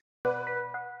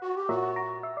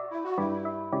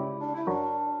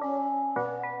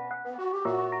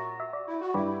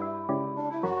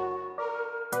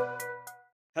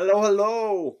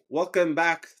welcome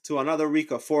back to another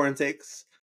week of Foreign Takes.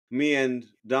 Me and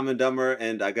Dumb and Dumber,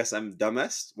 and I guess I'm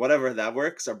dumbest, whatever that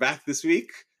works, are back this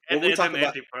week. What we talk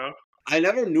about? Bro. I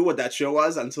never knew what that show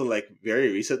was until like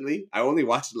very recently. I only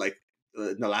watched it like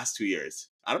in the last 2 years.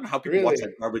 I don't know how people watch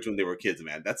that garbage when they were kids,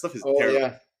 man. That stuff is terrible.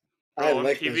 Yeah. Bro, on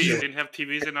TV, you didn't have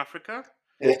TVs in Africa?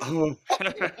 Oh.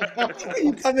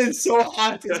 You come in so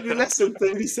hot. It's been less than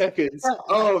 30 seconds.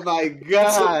 Oh my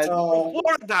god.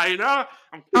 Florida, you know?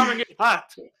 I'm coming in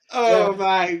hot. Oh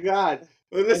my god.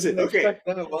 Well, listen, okay.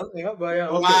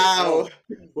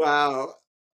 Wow.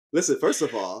 Listen, first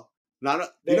of all,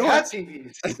 they had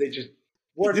TVs. They just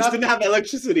didn't have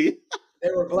electricity. They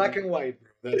were black and white.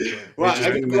 That's right. Well, I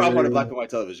didn't grow up on a black and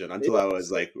white television until I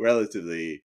was like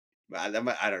relatively. I don't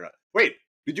know. Wait,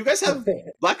 did you guys have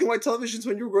black and white televisions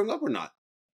when you were growing up or not?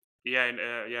 Yeah,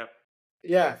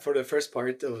 Yeah, for the first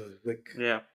part, like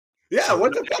Yeah,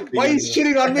 what the fuck? Why are you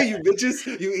shitting on me, you bitches?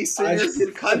 You Eastern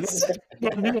European cunts.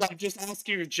 I'm just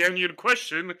asking a genuine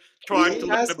question, trying to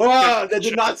let Wow, that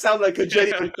did not sound like a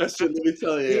genuine question, let me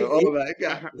tell you. Oh my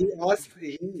god.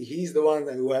 He's the one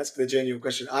who asked the genuine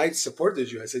question. I supported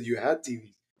you. I said you had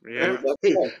TV. Yeah.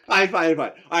 Fine. All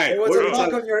right. It was a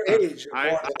knock on your age.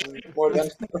 More than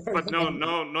but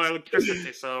no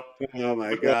electricity, so. Oh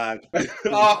my god.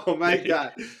 Oh my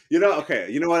god. You know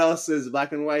what else is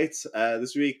black and white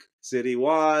this week? City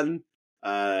won.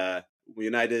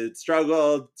 United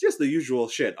struggled. Just the usual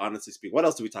shit, honestly speaking. What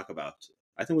else do we talk about?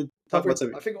 I think we talk about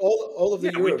something. I think all of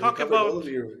the Europe. We talk about all of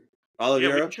Europe. All of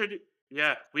Europe?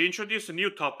 We introduced a new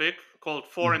topic called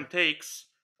Foreign Takes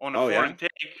on a Foreign Take.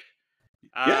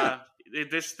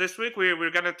 This week we're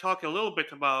gonna talk a little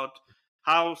bit about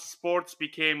how sports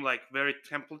became like very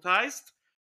templatized.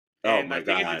 And I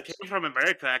think it came from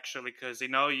America actually, because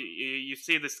you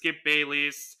see the Skip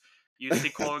Baileys, you see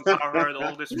Colin Cowherd,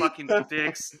 all these fucking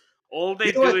dicks. All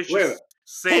they do is just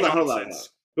say nonsense.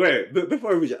 Wait,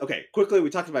 before we quickly, we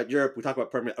talked about Europe, we talked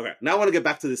about Premier. Okay, now I want to get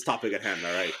back to this topic at hand,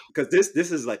 all right? Because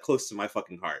this is like close to my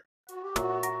fucking heart.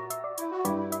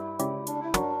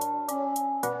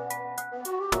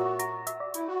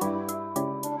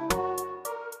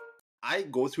 I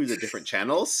go through the different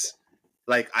channels.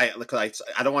 I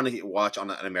don't want to watch on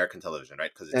an American television,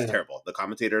 right? Because it's terrible. The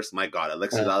commentators, my God,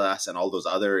 Alexis Dallas and all those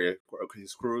other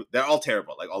crew, they're all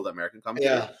terrible. Like all the American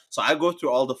commentators. Yeah. So I go through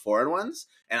all the foreign ones,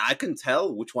 and I can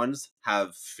tell which ones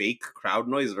have fake crowd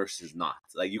noise versus not.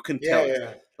 Like you can tell.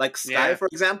 Yeah. Like Sky, for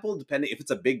example, depending if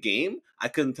it's a big game, I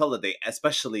can tell that they,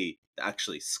 especially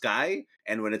actually Sky,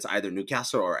 and when it's either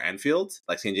Newcastle or Anfield,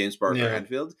 like St. James Park or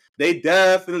Anfield, they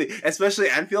definitely,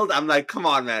 especially Anfield, I'm like, come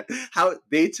on, man, how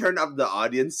they turn up the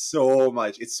audience so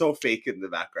much. It's so fake in the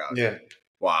background. Yeah.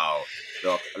 Wow.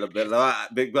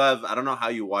 Big Bev, I don't know how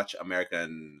you watch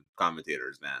American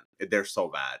commentators, man. They're so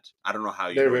bad. I don't know how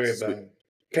you. They're very bad.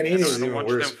 Canadians even watch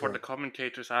worse, them for the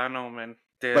commentators. I don't know, man.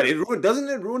 But doesn't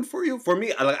it ruin for you? For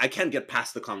me, I can't get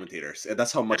past the commentators.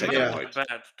 That's how much I can avoid.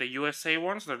 The USA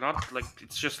ones, they're not like,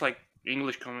 it's just like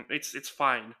English comment. It's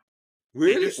fine.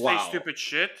 Really? They just say stupid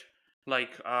shit.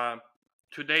 Like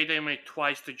today they made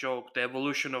twice the joke, the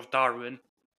evolution of Darwin.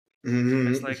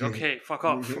 Mm-hmm. It's like, okay, fuck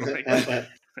off.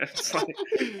 It's like,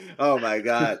 oh my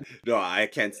god, no, I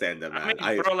can't stand them, man.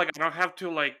 I don't have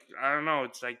to I don't know.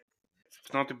 It's like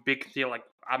it's not a big deal. Like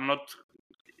I'm not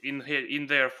in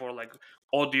there for like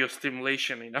audio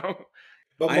stimulation,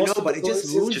 But it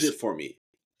just ruins it for me.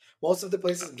 Most of the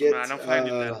places get. I don't find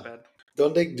it that bad.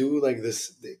 Don't they do like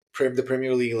this? The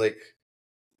Premier League like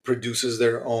produces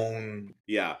their own.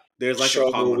 Yeah, there's like a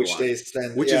common which one, they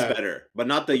send, which is better, but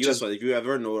not the US one. If you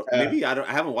ever know, maybe I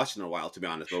haven't watched it in a while, to be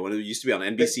honest. But when it used to be on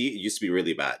NBC, it used to be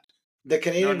really bad. The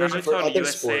Canadian version for other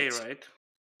USA, sports, right?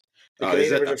 The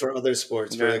Canadian version for other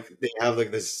sports, where like they have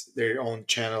like their own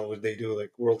channel where they do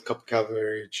like World Cup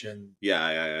coverage and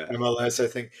MLS, I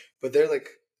think. But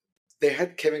they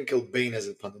had Kevin Kilbane as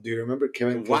a pundit. Do you remember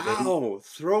Kevin Kilbane? Wow,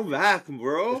 throwback,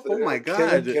 bro! Oh my god,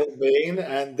 Kevin Kilbane,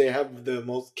 and they have the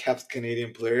most capped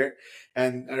Canadian player.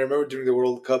 And I remember during the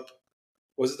World Cup,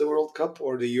 was it the World Cup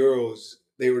or the Euros?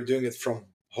 They were doing it from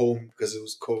home because it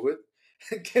was COVID.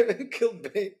 And Kevin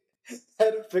Kilbane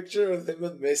had a picture of him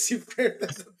and Messi framed in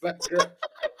the background.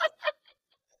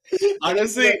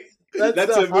 Honestly,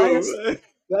 that's a move.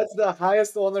 That's the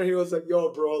highest honor. He was like,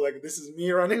 yo, bro, like, this is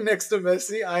me running next to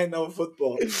Messi. I know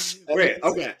football. Wait,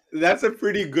 okay. That's a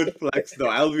pretty good flex, though.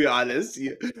 I'll be honest.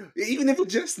 Even if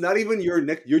it's just not even your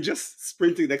neck, you're just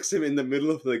sprinting next to him in the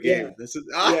middle of the game.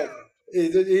 Yeah.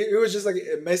 It was just like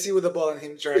Messi with the ball and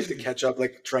him trying to catch up,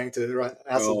 like trying to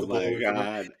hassle the ball. Oh my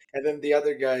god! And then the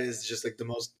other guy is just like the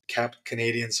most capped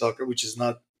Canadian soccer, which is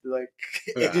not like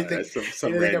Yeah,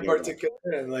 some anything in random. particular,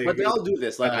 and like. But they all do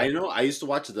this. Like I know I used to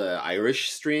watch the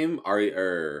Irish stream,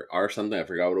 or something. I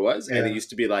forgot what it was, and it used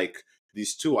to be like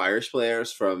these two Irish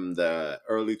players from the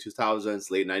early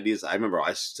 2000s, late 90s. I remember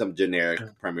some generic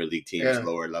Premier League teams,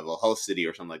 lower level, Hull City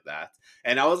or something like that.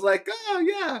 And I was like, oh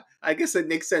yeah, I guess it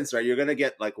makes sense, right? You're gonna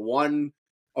get like one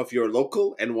of your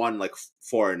local and one like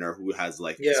foreigner who has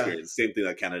like experience. Same thing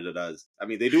that Canada does. I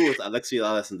mean, they do with Alexi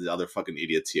Lalas and the other fucking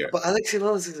idiots here. But Alexi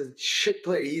Lalas is a shit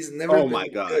player. He's never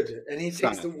been good, and he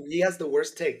has the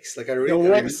worst takes. Like the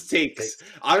worst takes.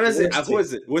 Honestly, who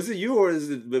is it? Was it you or is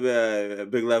it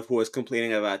Big Lev who was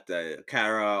complaining about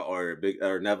Kara or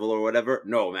Neville or whatever?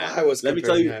 No, man. Let me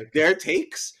tell you, their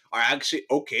takes are actually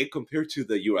okay compared to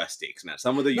the U.S. takes, man.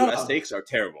 Some of the U.S. takes are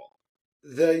terrible.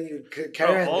 The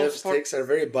Kara and Nev's takes are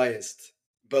very biased,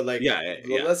 but like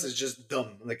Lalas is just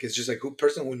dumb. Like it's just like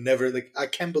person who never like. I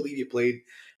can't believe he played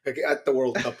like at the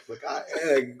World Cup.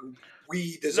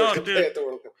 We deserve to play at the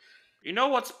World Cup. You know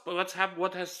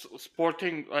what has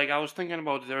Sporting, like I was thinking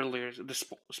about it earlier. The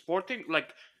Sporting, like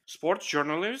sports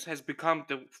journalists, has become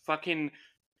the fucking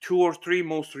 2 or 3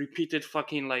 most repeated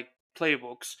fucking like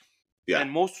playbooks. Yeah.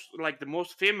 And the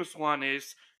most famous one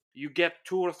is you get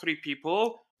 2 or 3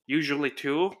 people, usually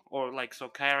 2, or like so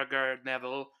Carragher,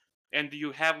 Neville, and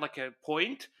you have like a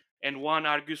point, and one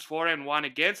argues for and one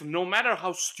against, no matter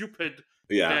how stupid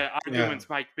the arguments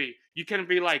might be. You can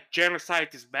be like, genocide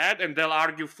is bad, and they'll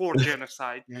argue for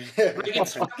genocide. Like,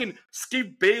 it's fucking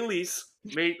Skip Bayless,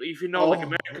 if you know like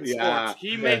American sports.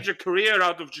 He made a career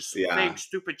out of just saying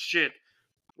stupid shit.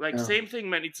 Like same thing,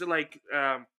 man. It's like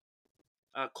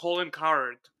Colin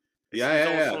Cowherd. He's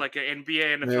also like an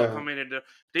NBA, NFL commentator.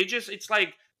 It's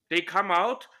like they come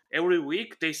out every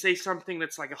week. They say something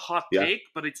that's like a hot take,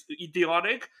 but it's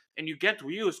idiotic, and you get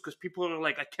views because people are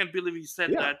like, "I can't believe he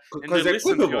said that," and they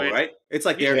listen to it. Right? It's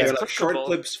like they're like short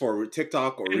clips for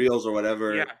TikTok or Reels or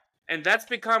whatever. Yeah, and that's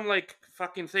become like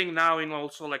fucking thing now in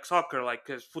also like soccer, like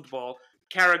because football.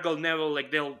 Carragher, Neville, like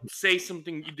they'll say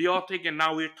something idiotic, and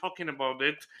now we're talking about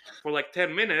it for like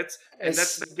 10 minutes, and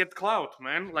they get clout,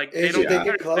 man. Like they don't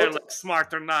care if they're like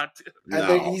smart or not. And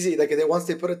they're easy. Like once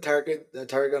they put a target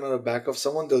gun on the back of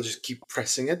someone, they'll just keep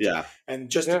pressing it. Yeah. And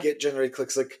just to generate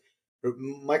clicks. Like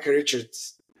Micah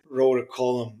Richards wrote a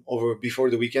column before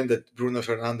the weekend that Bruno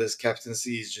Fernandes'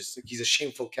 captaincy is just like, he's a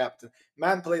shameful captain.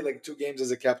 Man played like 2 games as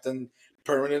a captain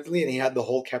permanently, and he had the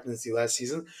whole captaincy last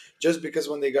season just because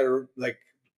when they got like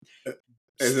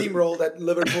steamrolled at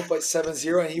Liverpool by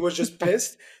 7-0, and he was just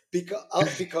pissed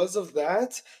because of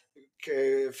that.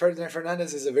 Ferdinand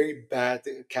Fernandes is a very bad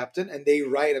captain, and they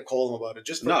write a column about it.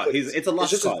 It's a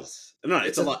lost cause.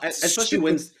 It's a lot, especially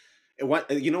when.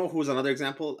 You know who's another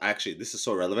example? Actually, this is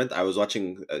so relevant. I was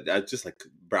watching, I was just like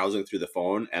browsing through the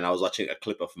phone, and I was watching a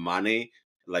clip of Mane,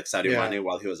 like Sadio Mane,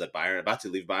 while he was at Bayern, about to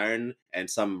leave Bayern, and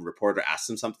some reporter asked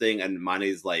him something, and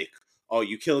Mane's like, "Oh,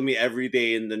 you kill me every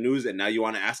day in the news, and now you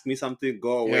want to ask me something?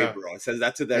 Go away, bro." It says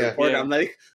that to the reporter. I'm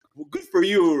like, well, good for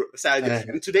you, Sadio.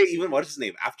 And today, even what's his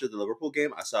name? After the Liverpool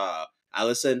game, I saw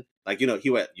Alisson. Like, he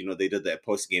went. They did the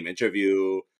post-game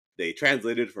interview. They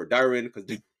translated for Darwin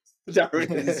because Darwin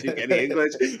didn't speak any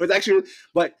English.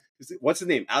 But what's his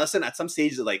name? Alisson at some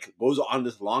stage like goes on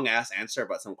this long ass answer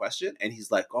about some question, and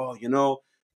he's like, "Oh,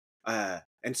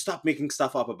 and stop making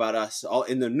stuff up about us all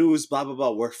in the news, blah blah blah.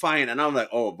 We're fine." And I'm like,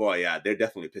 "Oh boy, yeah, they're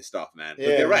definitely pissed off, man." But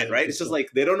they're right? It's just like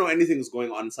they don't know anything's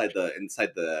going on inside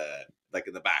the like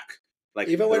in the back. Like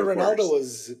even when Ronaldo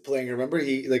was playing, remember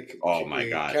he like, oh my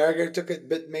god,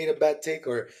 Carragher made a bad take,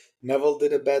 or Neville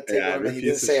did a bad take on him, and he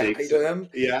didn't say hi to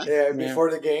him.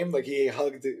 Before the game, like he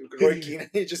hugged Roy Keane, and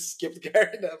he just skipped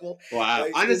Gary Neville. Wow,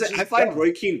 like, honestly, I find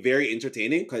Roy Keane very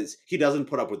entertaining because he doesn't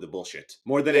put up with the bullshit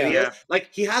more than any else.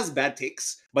 Like he has bad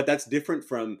takes, but that's different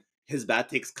from his bad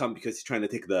takes come because he's trying to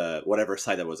take the whatever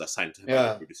side that was assigned to him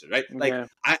by the producer, right? Like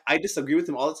I disagree with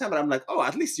him all the time, but I'm like, oh,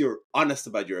 at least you're honest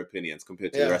about your opinions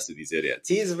compared to the rest of these idiots.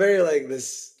 He's very like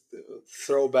this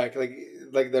throwback,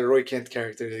 like the Roy Kent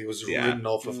character that was written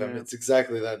off of him. It's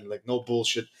exactly that, like no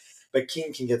bullshit. But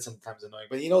Keane can get sometimes annoying,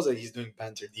 but he knows that he's doing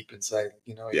banter deep inside.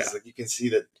 He's like, you can see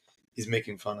that he's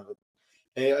making fun of it.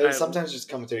 Sometimes just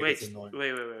commentary gets annoying.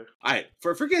 Wait. All right,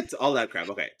 forget all that crap.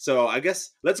 Okay, so I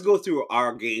guess let's go through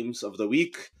our games of the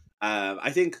week.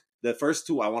 I think the first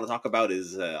 2 I want to talk about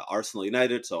is Arsenal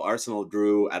United. So Arsenal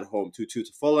drew at home 2-2 to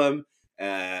Fulham.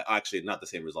 Actually, not the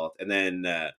same result. And then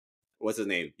what's his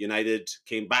name? United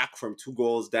came back from 2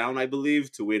 goals down, I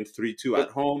believe, to win 3-2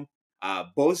 at home.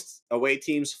 Both away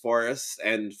teams, Forest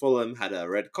and Fulham, had a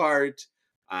red card.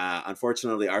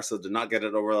 Unfortunately, Arsenal did not get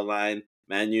it over the line.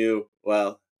 Man U,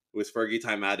 well, with Fergie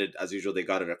time added, as usual, they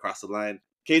got it across the line.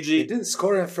 They KG. didn't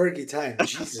score in Fergie time.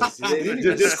 Jesus, they didn't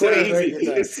even Just so score in easy. Fergie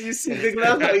time. You see Big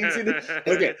Love how easy it is?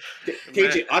 Okay,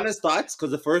 KG, honest thoughts,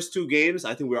 because the first two games,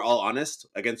 I think we were all honest,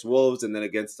 against Wolves and then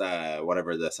against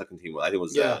whatever the second team was. I think it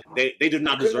was they did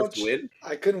not deserve to win.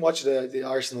 I couldn't watch the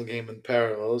Arsenal game in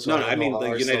parallel, so No, I mean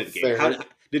the United game. How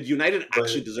did United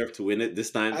actually deserve to win it this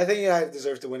time? I think United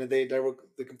deserved to win it.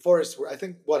 The Forest were. I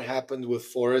think what happened with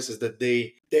Forest is that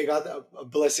they got a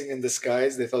blessing in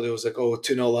disguise. They thought it was like, oh,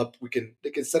 2-0 up. We can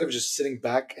instead of just sitting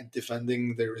back and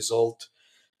defending the result,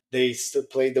 they still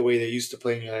played the way they used to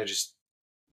play. Just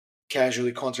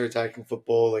casually counter-attacking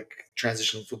football, like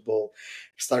transitional football.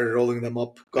 Started rolling them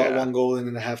up. Got one goal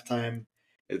in the halftime.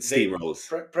 It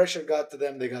steamrolls. Pressure got to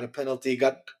them. They got a penalty.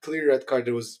 Got clear red card.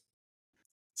 It was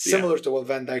similar to what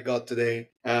Van Dijk got today.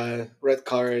 Red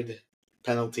card,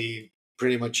 penalty.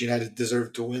 Pretty much United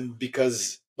deserved to win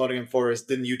because Nottingham Forest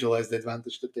didn't utilize the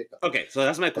advantage to take up. Okay, so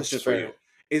that's my question for you.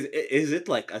 Is it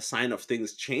like a sign of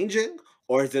things changing,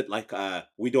 or is it like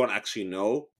we don't actually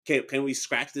know? Can we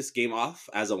scratch this game off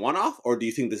as a one-off, or do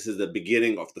you think this is the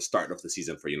beginning of the start of the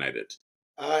season for United?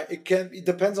 It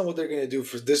depends on what they're going to do.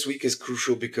 For this week is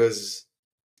crucial because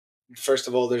first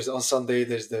of all, on Sunday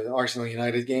there's the Arsenal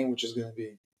United game, which is going to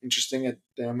be interesting at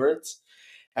the Emirates,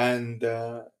 and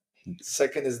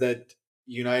second is that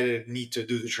United need to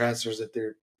do the transfers that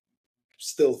they're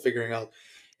still figuring out.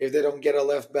 If they don't get a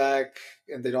left back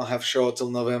and they don't have Shaw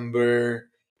till November,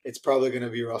 it's probably going to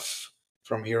be rough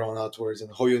from here on outwards.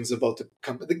 And Højlund's about to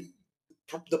come.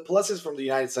 The pluses from the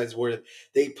United sides were that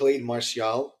they played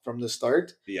Martial from the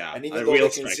start. Yeah, and even though they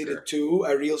conceded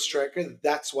a real striker,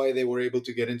 that's why they were able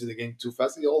to get into the game too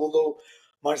fast. Although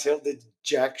Martial did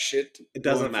jack shit. It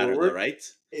doesn't matter, though, right?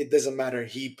 It doesn't matter.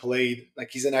 He played like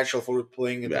he's an actual forward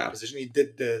playing in that position. He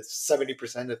did the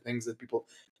 70% of things that people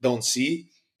don't see.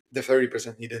 The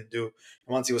 30% he didn't do.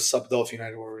 And once he was subbed off,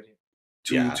 United were already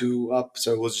 2-2 up.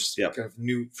 So it was just kind of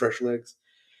new, fresh legs.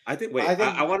 I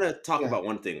want to talk about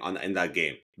one thing in that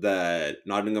game. The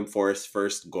Nottingham Forest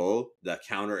first goal, the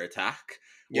counter attack,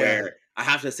 where I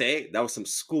have to say that was some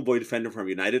schoolboy defender from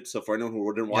United. So for anyone who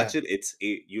wouldn't watch it, it's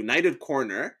a United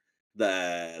corner.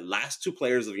 The last two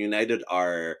players of United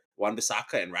are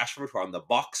Wan-Bissaka and Rashford, who are on the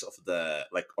box of the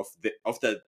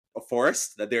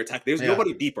Forest that they're attacking. There's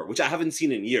nobody deeper, which I haven't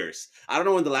seen in years. I don't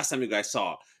know when the last time you guys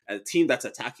saw a team that's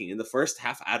attacking in the first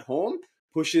half at home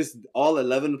pushes all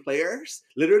 11 players,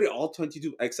 literally all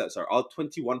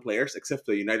 21 players except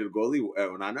the United goalie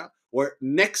Onana were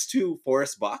next to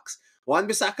Forest box.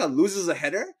 Wan-Bissaka loses a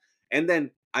header, and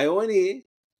then Ione.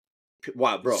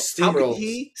 Wow, bro! How can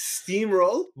he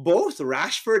steamroll both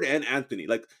Rashford and Anthony?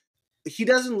 Like, he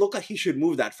doesn't look like he should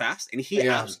move that fast, and he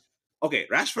okay,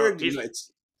 Rashford, he's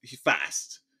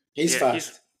fast. He's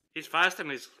fast. He's fast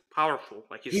and he's powerful.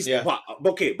 Like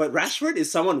okay, but Rashford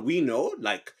is someone we know.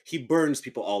 Like, he burns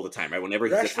people all the time, right? Whenever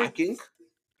he's attacking.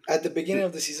 At the beginning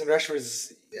of the season, Rashford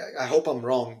is. I hope I'm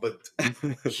wrong, but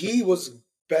he was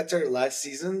better last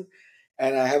season.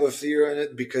 And I have a theory on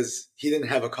it because he didn't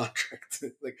have a contract.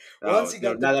 Once he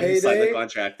got the payday, the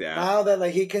contract, now that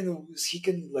he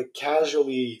can like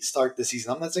casually start the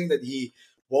season. I'm not saying that he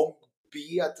won't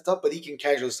be at the top, but he can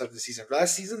casually start the season.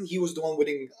 Last season, he was the one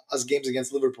winning us games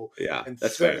against Liverpool. Yeah, and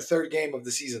that's the third game of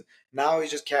the season. Now he's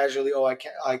just casually. Oh,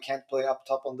 I can't play up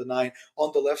top on the 9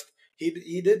 on the left.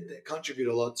 He did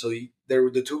contribute a lot, so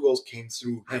the 2 goals came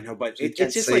through him. I know, but it's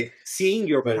just like seeing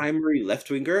your primary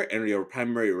left winger and your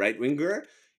primary right winger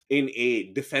in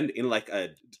a defending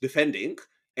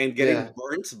and getting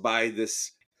burnt by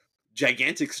this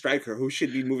gigantic striker who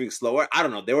should be moving slower. I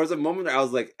don't know. There was a moment where I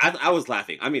was like, I was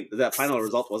laughing. I mean, the final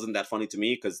result wasn't that funny to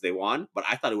me because they won, but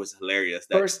I thought it was hilarious.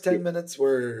 First 10 minutes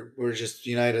were just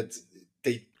United.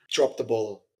 They dropped the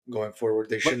ball. Going forward,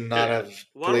 they should not have.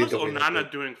 What was Onana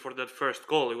doing for that first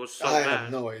goal? It was so bad. I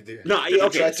have no idea. No,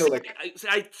 okay.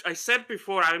 I said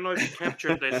before. I don't know if you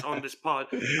captured this on this pod.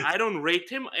 I don't rate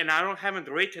him, and haven't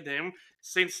rated him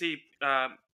since he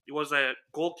was a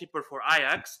goalkeeper for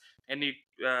Ajax, and he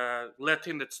let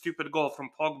in that stupid goal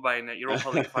from Pogba in the Europa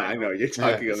League final. I know you're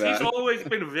talking about. He's always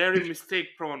been very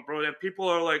mistake prone, bro. And people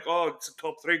are like, "Oh, it's a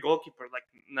top 3 goalkeeper." Like,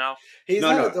 no, he's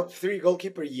not a top 3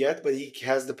 goalkeeper yet, but he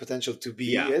has the potential to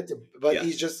be it. But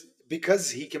he's just because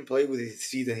he can play with his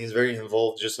feet and he's very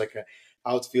involved, just like an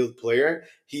outfield player.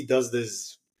 He does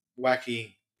this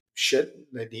wacky shit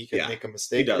that he can make a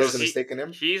mistake. There's a mistake in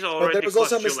him. He's already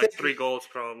cost you like 3 goals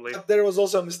probably. But there was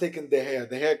also a mistake in De Gea.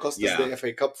 De Gea cost us the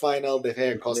FA Cup final. De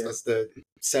Gea cost us the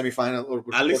semi-final. Or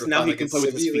at least now he can play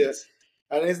with his feet.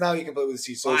 At least now he can play with his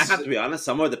feet. So I have to be honest,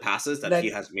 some of the passes that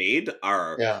he has made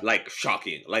are like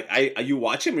shocking. Like you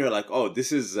watch him, you're like, oh,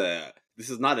 this is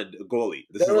not a goalie.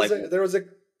 There was a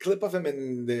clip of him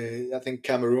in I think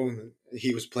Cameroon.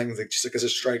 He was playing just as a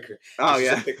striker. Oh It's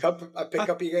just yeah, a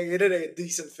pickup. He did a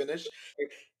decent finish.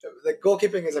 The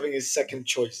goalkeeping is, I think, his second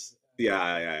choice.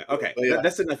 yeah. Okay, But yeah.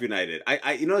 that's enough United.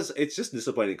 It's just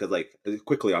disappointing because like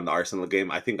quickly on the Arsenal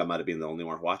game, I think I might have been the only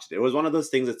one who watched it. It was one of those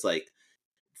things. It's like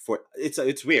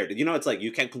it's weird. It's like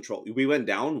you can't control. We went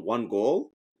down 1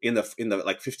 goal in the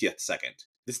like 50th second.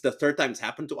 This is the third time it's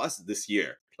happened to us this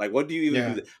year. Like, what do you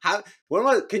even do?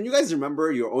 Can you guys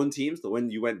remember your own teams when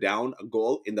you went down a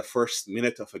goal in the first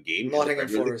minute of a game? Nottingham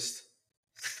Forest.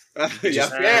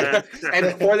 Yeah.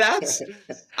 And for that,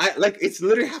 it's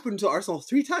literally happened to Arsenal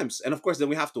 3 times, and of course, then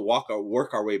we have to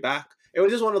work our way back. It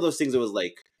was just one of those things. It was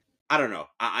like, I don't know.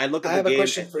 I look at the game.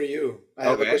 I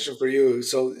have a question for you.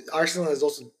 So Arsenal has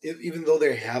also, even though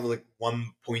they have like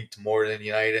 1 point more than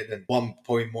United and 1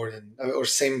 point more than, or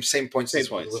same points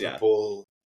as Liverpool. Yeah.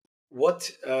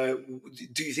 What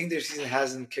do you think their season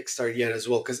hasn't kickstarted yet as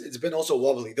well? Because it's been also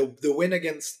wobbly. The win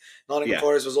against Nottingham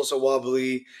Forest was also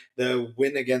wobbly. The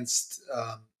win against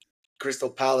Crystal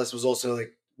Palace was also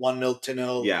like 1-0,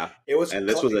 2-0. Yeah, it was. And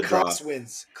this was a class draw.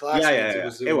 Wins.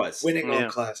 It was winning on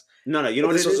class. No, you know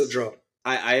what this it was is? a draw.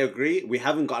 I agree. We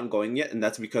haven't gotten going yet, and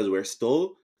that's because we're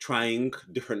still trying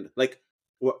different. Like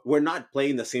we're not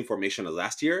playing the same formation as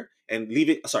last year, and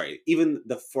even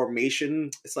the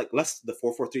formation. It's like less the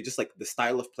 4-4-3. Just like the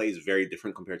style of play is very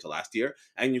different compared to last year,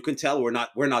 and you can tell we're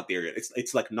not there yet.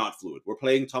 It's like not fluid. We're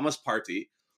playing Thomas Partey,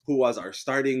 who was our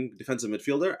starting defensive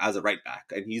midfielder, as a right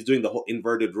back, and he's doing the whole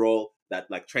inverted role that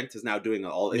like Trent is now doing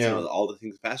all the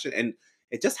things passion, and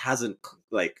it just hasn't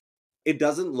like. It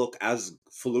doesn't look as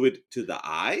fluid to the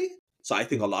eye. So I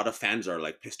think a lot of fans are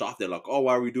like pissed off. They're like, oh,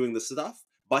 why are we doing this stuff?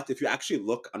 But if you actually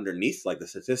look underneath like the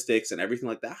statistics and everything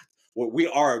like that, we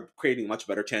are creating much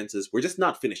better chances. We're just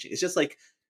not finishing. It's just like,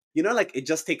 like it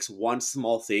just takes one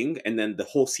small thing and then the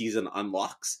whole season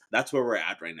unlocks. That's where we're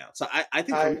at right now. So I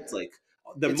think for me, it's like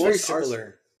it's very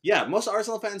similar. Most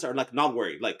Arsenal fans are like not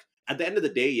worried. Like at the end of the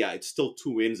day, it's still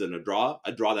 2 wins and a draw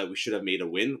that we should have made a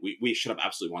win. We should have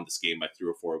absolutely won this game by 3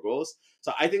 or 4 goals.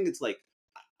 So I think it's like,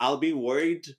 I'll be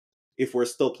worried if we're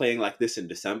still playing like this in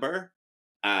December.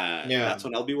 That's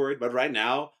when I'll be worried. But right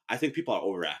now, I think people are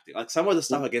overacting. Like some of the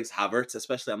stuff against Havertz,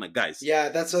 especially, I'm like, guys. Yeah,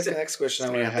 that's like the next question I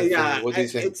want to have. Yeah, what do you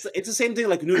think? It's the same thing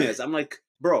like Nunez. I'm like,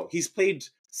 bro, he's played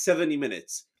 70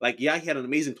 minutes. Like, he had an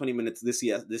amazing 20 minutes this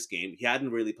game. He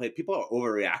hadn't really played. People are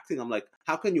overreacting. I'm like,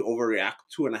 how can you overreact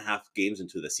 2.5 games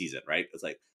into the season, right? It's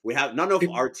like, none of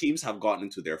our teams have gotten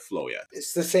into their flow yet.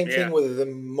 It's the same thing with the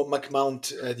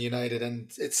McMount at United,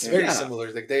 and it's very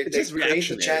similar. Like they create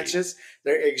the chances.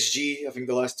 Their XG, I think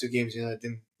the last 2 games, United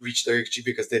didn't reach their XG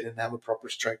because they didn't have a proper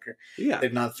striker. Yeah, they're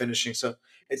not finishing. So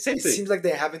it seems like they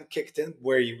haven't kicked in.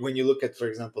 When you look at, for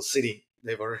example, City,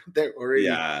 they're already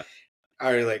are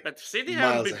like. But City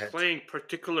haven't been playing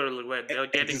particularly well. They're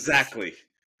getting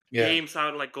games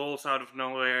out, like goals out of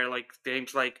nowhere, like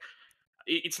games like.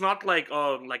 It's not like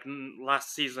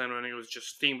last season when it was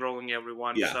just steamrolling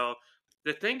everyone. Yeah. So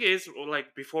the thing is,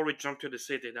 like, before we jump to the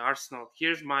Arsenal,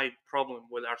 here's my problem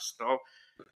with Arsenal.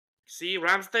 See,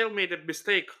 Ramsdale made a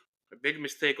big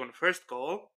mistake on the first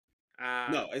goal.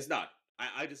 No, it's not.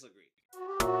 I disagree.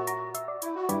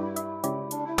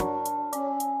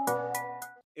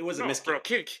 It was a mistake.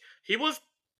 Bro, he was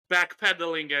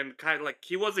backpedaling and kind of like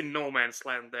he was in no man's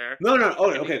land there. No.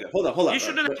 Oh, okay. Hold on. He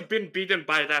shouldn't have been beaten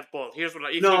by that ball. Here's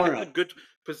what: if he had a good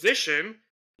position,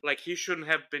 like he shouldn't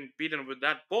have been beaten with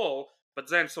that ball. But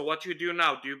then, so what you do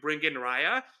now? Do you bring in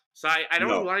Raya? So I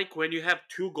don't like when you have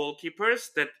 2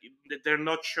 goalkeepers that they're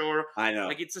not sure. I know.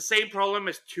 Like it's the same problem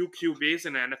as 2 QBs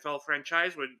in an NFL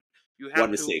franchise when you have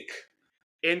one mistake.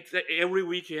 And every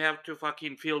week you have to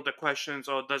fucking field the questions,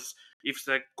 or if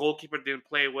the goalkeeper didn't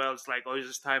play well, it's like, is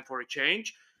this time for a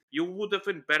change? You would have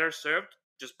been better served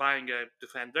just buying a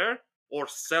defender or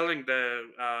selling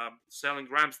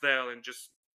Ramsdale and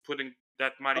just putting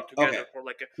that money together for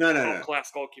like a class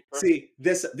goalkeeper. See,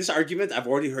 this argument I've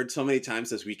already heard so many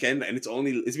times this weekend, and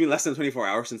it's been less than 24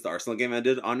 hours since the Arsenal game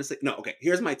ended, honestly. No, okay,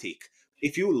 here's my take.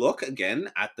 If you look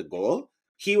again at the goal,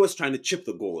 he was trying to chip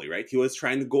the goalie, right? He was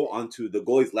trying to go onto the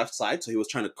goalie's left side, so he was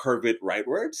trying to curve it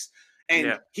rightwards.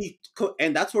 And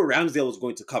and that's where Ramsdale was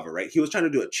going to cover, right? He was trying to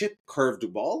do a chip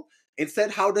curved ball. Instead,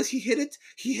 how does he hit it?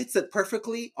 He hits it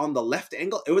perfectly on the left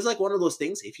angle. It was like one of those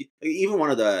things. Even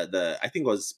one of the I think it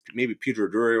was maybe Peter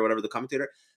Drury or whatever, the commentator,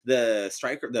 the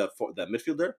striker, the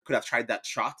midfielder could have tried that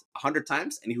shot 100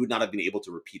 times and he would not have been able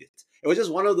to repeat it. It was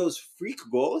just one of those freak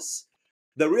goals.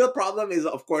 The real problem is,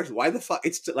 of course, why the fuck?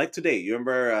 It's like today. You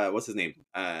remember, what's his name?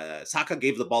 Saka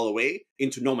gave the ball away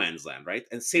into no man's land, right?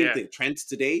 And same thing. Trent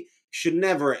today, should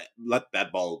never let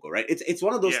that ball go, right? It's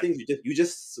one of those things you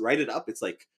just write it up. It's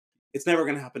like it's never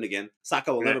gonna happen again.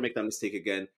 Saka will never make that mistake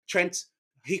again. Trent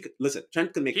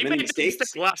Trent can make many mistakes.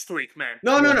 Mistake last week, man.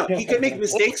 No. He can make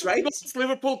mistakes, right?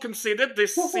 Liverpool conceded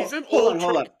this season. Hold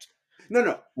on.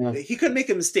 No. Yeah. He could make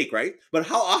a mistake, right? But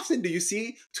how often do you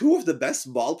see two of the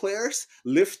best ball players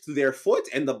lift their foot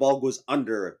and the ball goes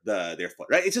under their foot,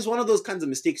 right? It's just one of those kinds of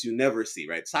mistakes you never see,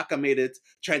 right? Saka made it.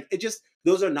 Trent,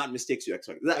 those are not mistakes you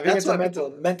expect. That's a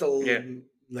mental,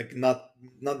 like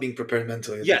not being prepared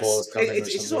mentally. Yes, the ball is coming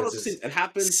it's just one of those things. It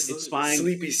happens. It's fine.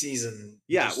 Sleepy season.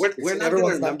 Yeah, we're not going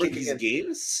to remember these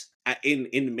games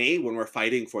in May when we're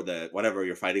fighting for whatever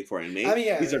you're fighting for in May. I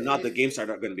mean, these are not the games that are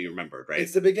not going to be remembered, right?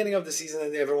 It's the beginning of the season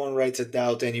and everyone writes it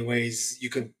down anyways. You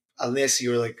can, unless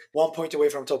you're like 1 point away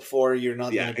from top 4, you're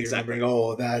not going to be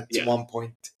remembering, that's 1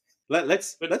 point.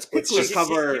 Let's quickly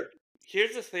cover.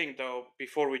 Here's the thing though,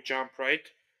 before we jump, right?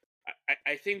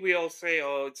 I think we all say,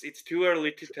 it's too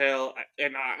early to tell,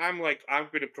 and I'm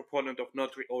been a proponent of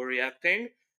not overreacting,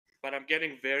 but I'm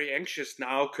getting very anxious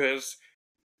now because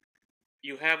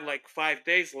you have like 5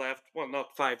 days left. Well,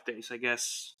 not 5 days, I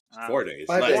guess. 4 days.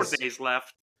 4 days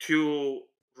left to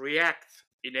react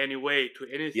in any way to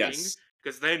anything,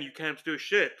 because then you can't do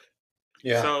shit.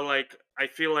 Yeah. So like, I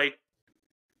feel like,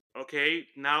 okay,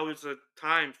 now is a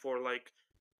time for like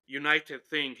United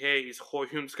think, hey, is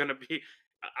Højlund's gonna be?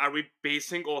 Are we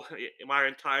basing our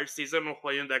entire season on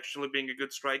Højlund actually being a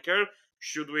good striker?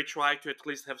 Should we try to at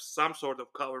least have some sort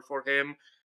of cover for him?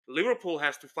 Liverpool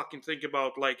has to fucking think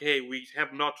about like, hey, we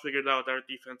have not figured out our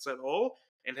defense at all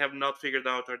and have not figured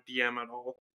out our DM at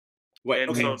all. Wait,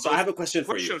 okay. So I have a question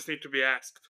for you. Questions need to be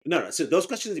asked. No. So those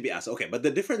questions need to be asked. Okay, but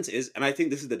the difference is, and I think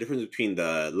this is the difference between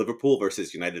the Liverpool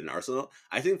versus United and Arsenal.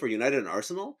 I think for United and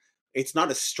Arsenal, it's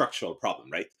not a structural problem,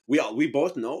 right? We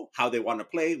both know how they want to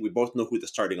play. We both know who the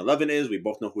starting 11 is. We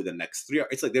both know who the next 3 are.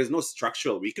 It's like there's no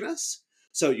structural weakness.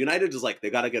 So United is like, they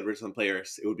got to get rid of some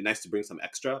players. It would be nice to bring some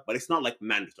extra, but it's not like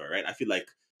mandatory, right? I feel like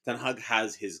Ten Hag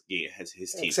has his team.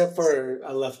 Except for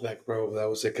a left back, bro. That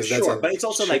was it. Sure, but it's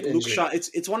also like Luke Shaw.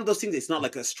 It's one of those things. It's not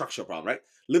like a structural problem, right?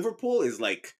 Liverpool is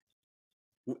like,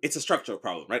 it's a structural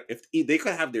problem, right? If they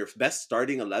could have their best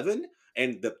starting 11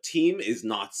 and the team is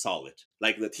not solid,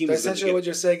 like the team. So essentially, what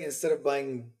you're saying, instead of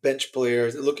buying bench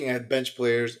players, looking at bench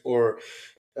players or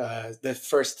the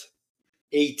first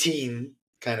 18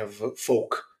 kind of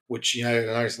folk, which United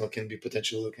and Arsenal can be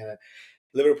potentially looking at,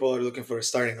 Liverpool are looking for a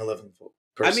starting 11 folk.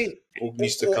 I mean, who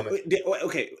needs to come in.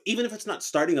 Okay, even if it's not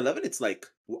starting 11, it's like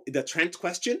the Trent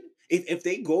question. If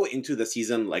they go into the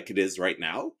season like it is right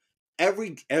now,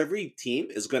 every team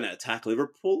is going to attack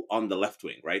Liverpool on the left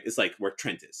wing, right? It's like where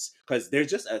Trent is, because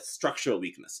there's just a structural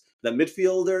weakness. The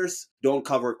midfielders don't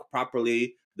cover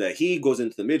properly. He goes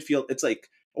into the midfield. It's like,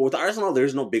 with Arsenal,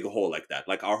 there's no big hole like that.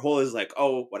 Like our hole is like,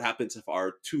 oh, what happens if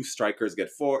our 2 strikers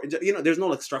get 4? You know, there's no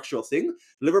like structural thing.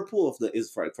 Liverpool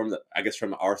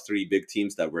from our 3 big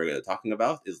teams that we're talking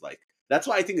about is like, that's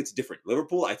why I think it's different.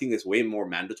 Liverpool, I think it's way more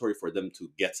mandatory for them to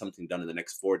get something done in the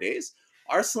next 4 days.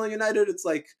 Arsenal United, it's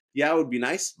like, yeah, it would be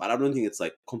nice, but I don't think it's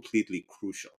like completely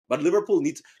crucial. But Liverpool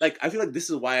needs, like, I feel like this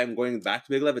is why I'm going back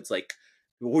to Big Lev. It's like,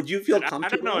 would you feel comfortable? I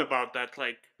don't know about that.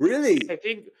 Like, really? I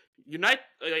think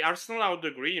Arsenal, I would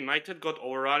agree. United got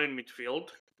overrun in midfield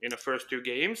in the first 2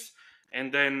 games,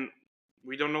 and then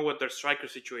we don't know what their striker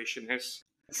situation is.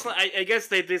 So I guess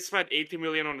they spent 80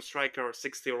 million on a striker or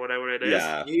 60 or whatever it is.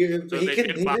 Yeah, he didn't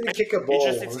kick a ball.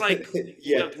 It's like,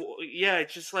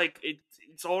 it's just like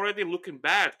it's already looking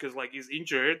bad because like he's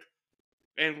injured,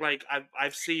 and like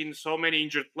I've seen so many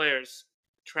injured players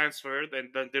transferred and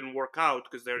then didn't work out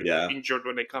because they're injured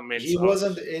when they come in. He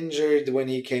wasn't injured when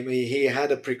he came in. He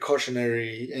had a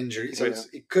precautionary injury, so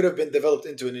it could have been developed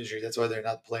into an injury. That's why they're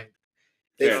not playing.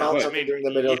 They found something during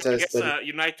the middle test. I guess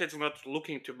United's not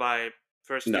looking to buy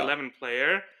first 11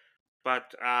 player,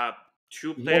 but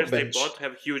 2 players they bought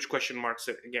have huge question marks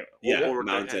again. Over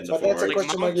Mount and but that's a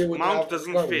question Mount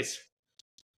doesn't fit.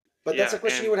 But that's a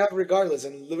question you would have regardless.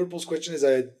 And Liverpool's question is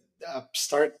a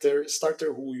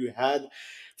starter who you had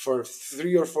for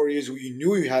 3 or 4 years, who you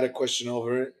knew you had a question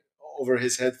over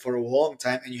his head for a long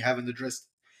time, and you haven't addressed.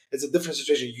 It's a different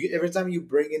situation. Every time you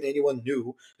bring in anyone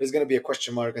new, there's going to be a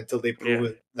question mark until they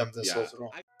prove themselves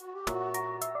wrong.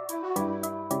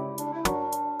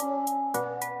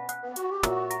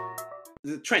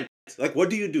 The Trent, like,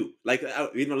 what do you do? Like,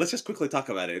 let's just quickly talk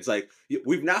about it. It's like,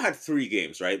 we've now had 3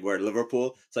 games, right? Where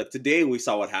Liverpool, it's like, today we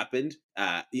saw what happened.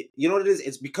 You know what it is?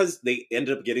 It's because they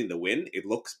ended up getting the win. It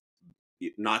looks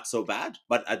not so bad,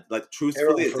 but like,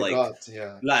 truthfully, it's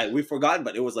like we forgot,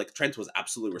 but it was like, Trent was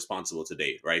absolutely responsible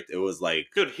today, right? It was like,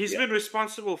 dude, he's been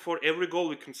responsible for every goal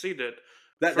we conceded.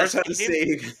 That's what I'm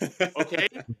saying. Okay,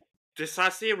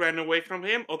 Disasi ran away from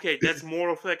him. Okay, that's more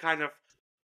of a kind of.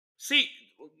 See,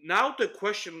 now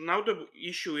the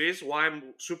issue is why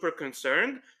I'm super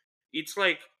concerned. It's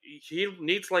like he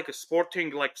needs like a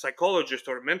sporting like psychologist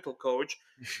or a mental coach,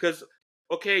 because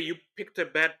okay, you picked a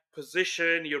bad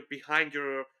position, you're behind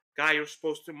your guy you're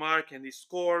supposed to mark, and he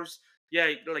scores.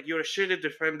 Yeah, like you're a shitty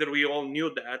defender. We all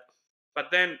knew that,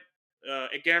 but then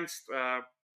against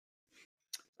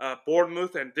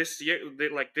Bournemouth and this year,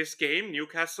 like this game,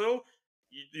 Newcastle,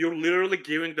 you're literally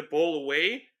giving the ball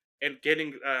away and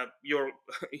getting your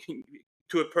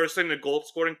to a person in a goal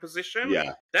scoring position.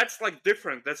 Yeah, That's like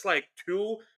different. That's like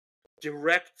two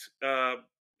direct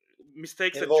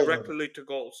mistakes that Involvement. directly lead to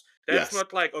goals. That's yes.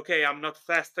 not like, okay, I'm not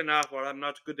fast enough or I'm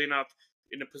not good enough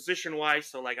in a position wise,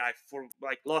 so like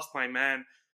lost my man.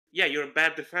 Yeah, you're a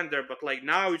bad defender, but like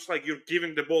now it's like you're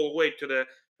giving the ball away to the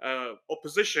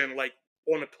opposition like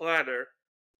on a platter.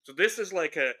 So this is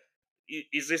like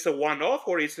is this a one-off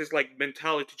or is this like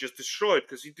mentality just destroyed?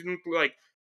 Because he didn't like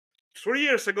 3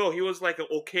 years ago he was like an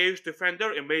okayish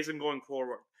defender, amazing going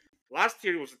forward. Last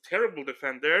year he was a terrible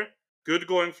defender, good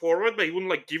going forward, but he wouldn't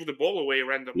like give the ball away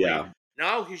randomly. Yeah.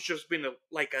 Now he's just been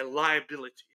like a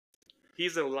liability.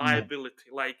 He's a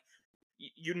liability. Like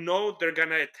you know they're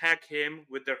gonna attack him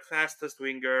with their fastest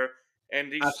winger,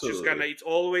 and it's just gonna. It's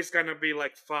always gonna be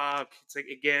like fuck. It's like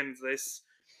again this,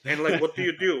 and like what do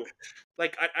you do?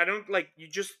 Like I don't like you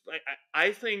just.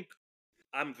 I think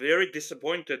I'm very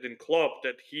disappointed in Klopp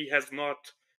that he has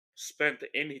not spent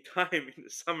any time in the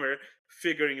summer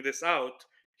figuring this out.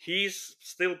 He's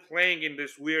still playing in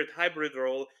this weird hybrid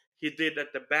role he did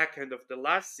at the back end of the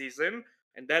last season,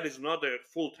 and that is not a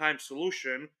full-time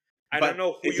solution. I don't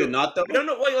know who is it not though? I don't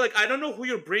know. Like I don't know who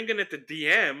you're bringing at the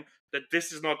DM that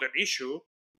this is not an issue,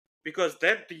 because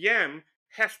that DM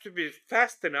has to be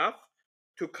fast enough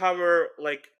to cover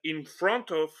like in front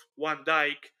of Van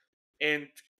Dijk and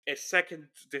a second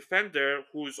defender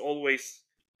who's always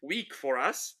weak for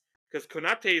us, because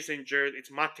Konate is injured. It's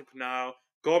Matip now.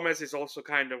 Gomez is also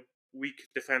kind of weak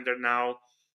defender now.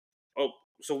 Oh,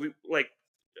 so we like.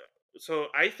 So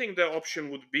I think the option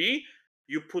would be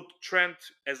you put Trent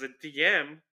as a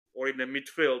DM or in the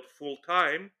midfield full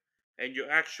time, and you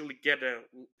actually get a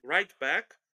right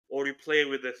back, or you play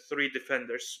with the three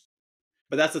defenders.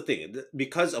 But that's the thing.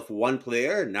 Because of one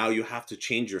player, now you have to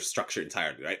change your structure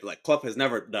entirely, right? Like Klopp has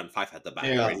never done 5 at the back,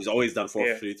 right? He's always done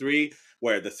 4-3-3,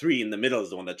 where the 3 in the middle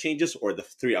is the one that changes, or the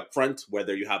 3 up front,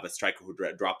 whether you have a striker who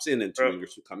drops in and 2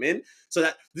 wingers who come in. So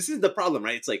that this is the problem,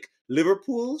 right? It's like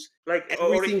Liverpool's like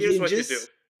everything hinges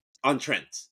on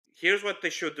Trent. Here's what they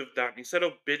should have done. Instead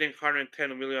of bidding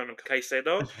 110 million on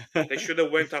Caicedo, they should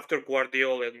have went after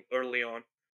Guardiola early on,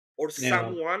 or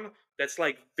someone that's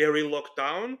like very locked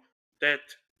down that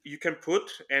you can put,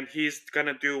 and he's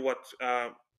gonna do what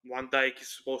Van Dijk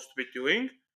is supposed to be doing.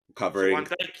 Covering. So Van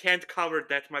Dijk can't cover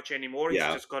that much anymore. He's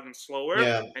just gotten slower,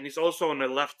 and he's also on the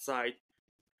left side.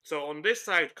 So on this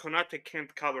side, Konate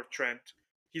can't cover Trent.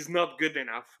 He's not good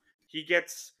enough. He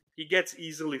gets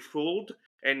easily fooled,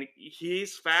 and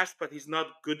he's fast, but he's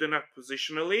not good enough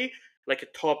positionally, like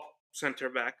a top center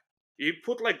back. You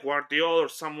put like Guardiola or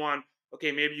someone.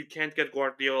 Okay, maybe you can't get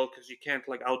Guardiola because you can't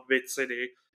like outbid City,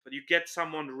 but you get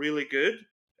someone really good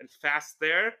and fast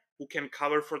there who can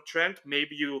cover for Trent.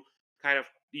 Maybe you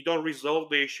don't resolve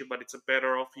the issue, but it's a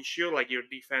better off issue. Like your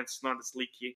defense is not as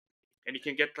leaky, and you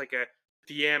can get like a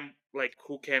DM like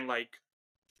who can like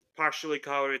partially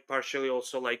cover it, partially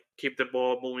also like keep the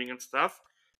ball moving and stuff.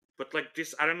 But like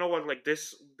this, I don't know what like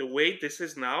this. The way this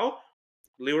is now,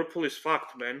 Liverpool is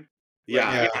fucked, man.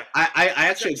 I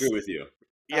actually agree with you.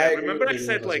 Yeah, remember I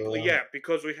said like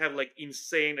because we have like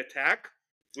insane attack,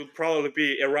 we'll probably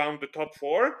be around the top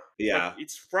 4. Yeah, but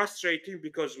it's frustrating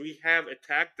because we have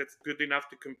attack that's good enough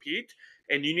to compete,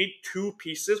 and you need 2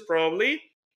 pieces probably.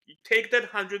 You take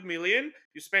that 100 million,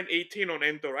 you spend 18 on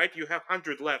Endo, right? You have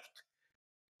 100 left.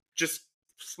 Just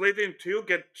split in 2,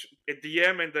 get a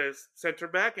DM and the center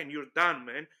back, and you're done,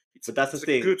 man. But that's the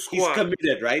thing. Good squad. He's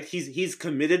committed, right? He's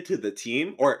committed to the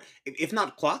team, or if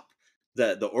not Klopp,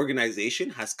 the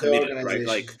organization has committed, right?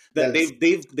 Like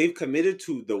they've committed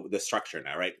to the structure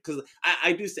now, right? Because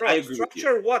I do say, I agree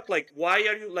structure with you. What? Like why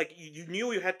are you like you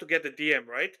knew you had to get the DM,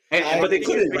 right? But they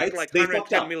couldn't, right? Like they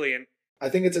 110 million. I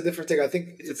think it's a different thing. I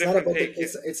think it's not about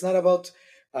it's not about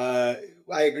I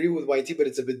agree with YT, but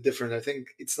it's a bit different. I think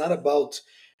it's not about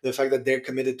the fact that they're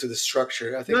committed to the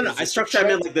structure. I think I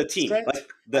meant like the team, like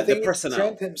the personnel.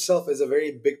 Trent himself is a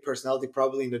very big personality,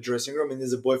 probably in the dressing room, and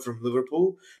is a boy from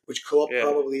Liverpool, which Klopp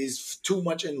probably is too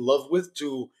much in love with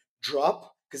to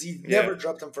drop, because he never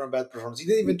dropped him from a bad performance. He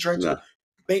didn't even try to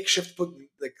makeshift put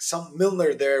like some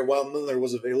Milner there while Milner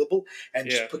was available and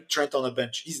Yeah. just put Trent on a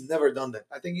bench. He's never done that.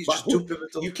 I think he's But just too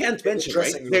pivotal. you can't in bench the him,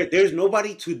 right? dressing room. There's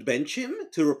nobody to bench him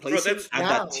to replace him that's at now,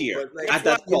 that tier, but, like, at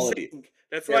that quality.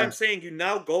 That's why Yeah. I'm saying you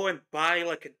now go and buy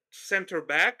like a center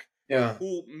back Yeah.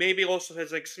 who maybe also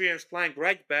has experience playing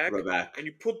right back, Right back. and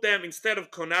you put them instead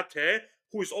of Konate,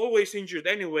 who is always injured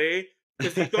anyway,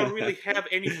 because you don't really have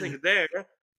anything there.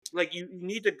 Like you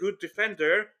need a good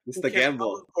defender It's who the can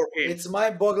gamble. cover for him. It's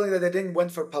mind-boggling that they didn't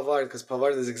went for Pavard because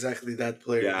Pavard is exactly that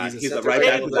player. Yeah, he's a he's a center right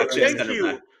back back on who's the actually a right. Thank center you.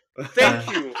 back. Thank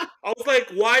you. I was like,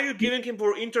 why are you giving him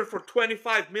for Inter for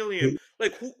 25 million?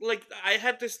 Like who? Like I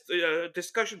had this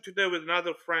discussion today with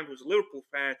another friend who's a Liverpool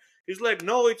fan. He's like,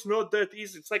 no, it's not that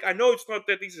easy. It's like I know it's not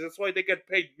that easy. That's why they get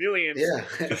paid millions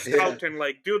Yeah, to scout and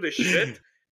like do this shit.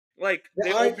 Like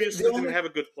they obviously didn't have a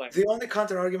good plan. The only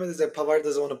counter argument is that Pavard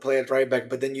doesn't want to play at right back,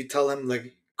 but then you tell him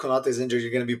like Konate is injured, you're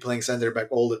going to be playing center back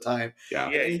all the time. Yeah.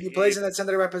 And he plays in that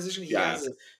center back position. He Yeah. has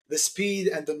the speed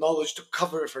and the knowledge to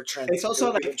cover for Trent. It's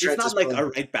also like Trent it's not is like playing. a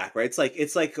right back, right?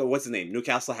 It's like what's the name?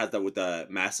 Newcastle has that with the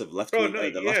massive left wing,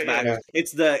 the left back. Yeah.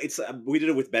 It's we did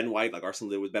it with Ben White, like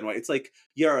Arsenal did with Ben White. It's like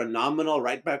you're a nominal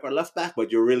right back or left back,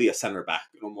 but you're really a center back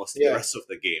almost the rest of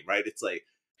the game, right? It's like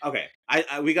okay,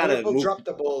 we gotta drop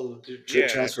the ball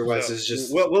transfer wise. Is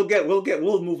just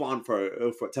we'll move on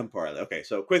for temporarily. Okay,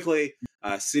 so quickly,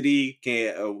 City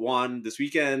won this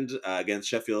weekend against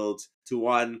Sheffield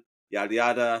 2-1. Yada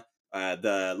yada.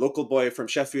 The local boy from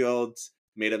Sheffield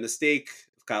made a mistake,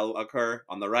 Kyle Walker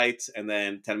on the right, and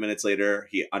then 10 minutes later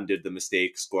he undid the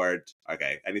mistake, scored.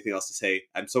 Okay, anything else to say?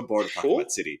 I'm so bored of talking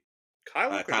about City.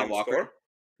 Kyle Walker. Score?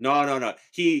 No.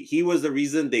 He was the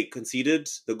reason they conceded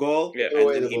the goal,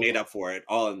 and then he made up for it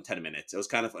all in 10 minutes. It was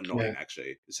kind of annoying,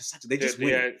 actually. It's just they just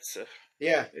win.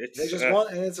 They just won,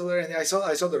 and it's hilarious.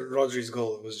 I saw the Rodri's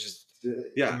goal. It was just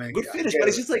good finish, but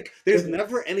it's just like there's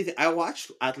never anything. I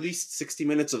watched at least 60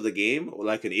 minutes of the game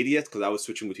like an idiot because I was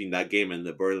switching between that game and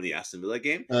the Burnley Aston Villa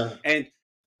game, and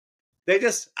they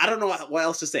just I don't know what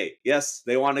else to say. Yes,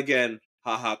 they won again.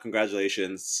 Haha,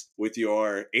 congratulations with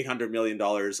your $800 million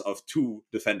of two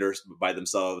defenders by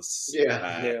themselves.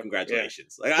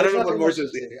 Congratulations. Like I don't know what more to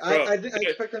say. I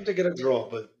expect them to get a draw,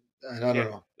 but I don't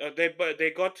know. They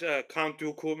got Count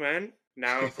Dooku, man.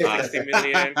 Now for 60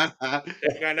 million.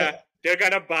 They're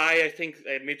gonna buy, I think,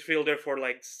 a midfielder for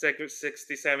like 60,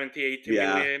 70, 80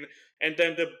 million. And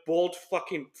then the bold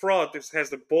fucking fraud has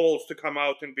the balls to come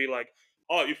out and be like,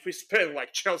 oh, if we spend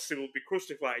like Chelsea, will be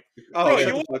crucified. Oh, bro,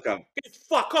 shut the fuck up.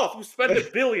 Fuck off. You spent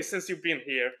 $1 billion since you've been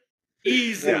here.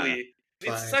 Easily.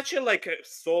 It's such a like a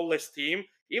soulless team.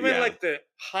 Even like the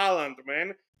Haaland,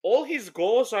 man. All his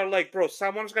goals are like, bro,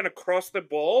 someone's gonna cross the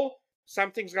ball,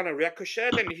 something's gonna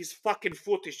ricochet, and his fucking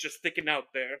foot is just sticking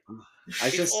out there.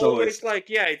 It's just always like,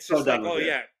 it's just like,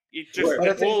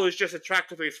 the ball is just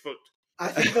attracted to his foot. I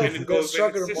think they'll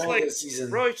struggle more this season.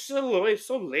 Bro, it's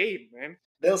so lame, man.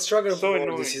 They'll struggle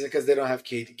more this season because they don't have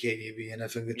KDB, and I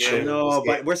think it's showing. No,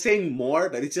 but we're saying more,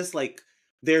 but it's just like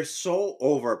they're so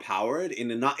overpowered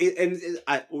in a not. And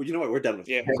you know what? We're done with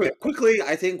it. Quickly,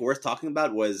 I think worth talking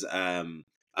about was Darwin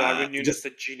Núñez,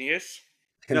 the genius.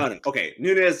 No. Okay,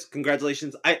 Núñez,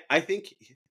 congratulations. I think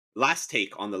last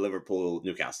take on the Liverpool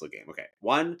Newcastle game. Okay,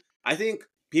 one, I think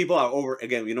people are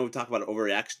we talk about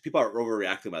overreaction. People are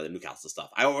overreacting about the Newcastle stuff.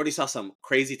 I already saw some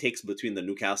crazy takes between the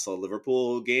Newcastle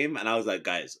Liverpool game, and I was like,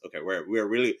 guys, okay, we're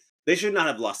really. They should not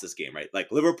have lost this game, right?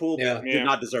 Like Liverpool did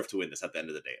not deserve to win this at the end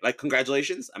of the day. Like,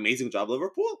 congratulations, amazing job,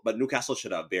 Liverpool. But Newcastle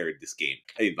should have buried this game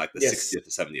in like the 60th to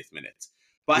 70th minute.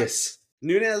 But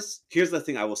Núñez, here's the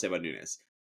thing I will say about Núñez.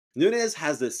 Núñez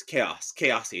has this chaos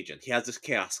agent. He has this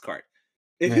chaos card.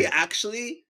 If he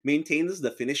actually maintains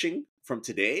the finishing from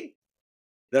today,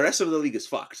 the rest of the league is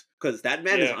fucked because that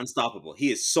man is unstoppable.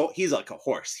 He's like a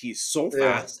horse. He's so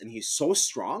fast and he's so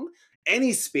strong.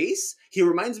 Any space, he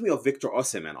reminds me of Victor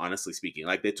Osimhen, honestly speaking.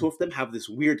 Like the two of them have this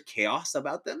weird chaos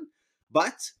about them.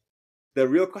 But the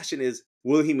real question is,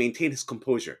 will he maintain his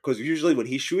composure? Because usually when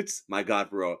he shoots, my God,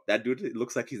 bro, that dude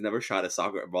looks like he's never shot a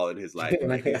soccer ball in his life.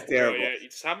 Like he's terrible.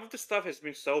 Some of the stuff has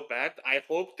been so bad. I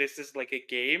hope this is like a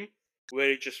game where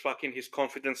he just fucking his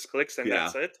confidence clicks and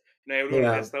that's it. And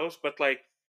everyone has those. But like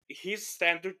his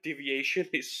standard deviation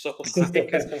is so high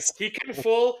because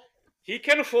he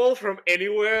can fall from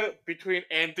anywhere between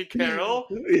Andy Carroll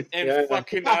and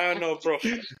fucking I don't know, bro,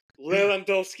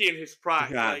 Lewandowski in his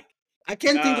prime. Like I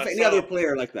can't think of any other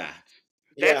player like that.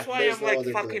 That's why I'm like,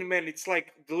 fucking man, it's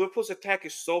like the Liverpool's attack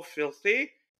is so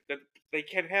filthy that they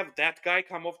can have that guy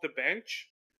come off the bench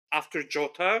after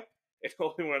Jota and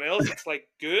everyone else. It's like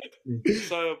good.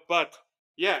 So, but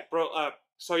yeah, bro,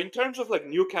 So in terms of like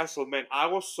Newcastle, man, I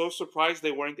was so surprised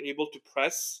they weren't able to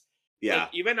press. Yeah.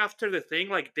 Like even after the thing,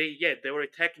 like they were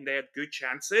attacking, they had good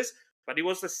chances, but it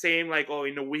was the same. Like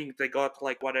in a wing they got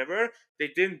like whatever. They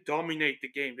didn't dominate the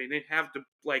game. They didn't have the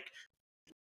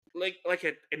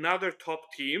another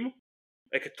top team,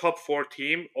 like a top 4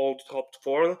 team, all top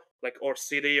 4, like or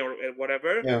City or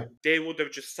whatever. Yeah. They would have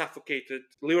just suffocated.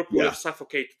 Liverpool would have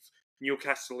suffocated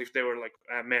Newcastle if they were like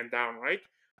man down, right?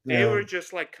 They were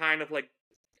just like kind of like,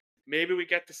 maybe we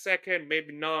get the second,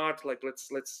 maybe not. Like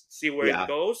let's see where it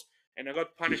goes. And I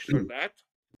got punished for that.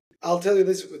 I'll tell you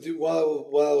this: while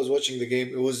I was watching the game,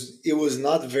 it was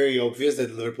not very obvious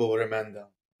that Liverpool were a man down,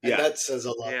 and that says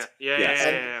a lot.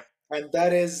 Yeah. And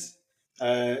that is,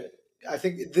 I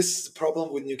think this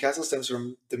problem with Newcastle stems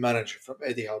from the manager, from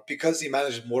Eddie Howe, because he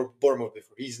managed more Bournemouth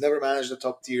before. He's never managed a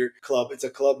top tier club. It's a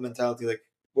club mentality. Like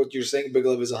what you're saying, Big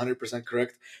Love is 100%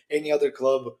 correct. Any other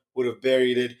club would have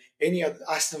buried it. Any other,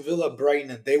 Aston Villa,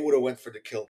 Brighton, they would have went for the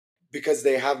kill because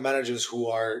they have managers who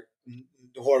are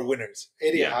winners.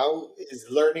 Eddie Howe is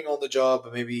learning on the job.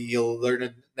 Maybe he'll learn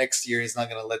it next year. He's not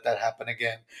going to let that happen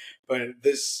again. But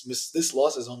this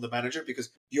loss is on the manager because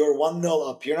you're 1-0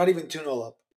 up. You're not even 2-0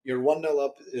 up. You're 1-0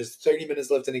 up. There's 30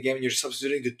 minutes left in the game, and you're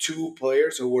substituting the 2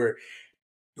 players who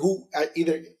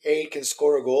either A can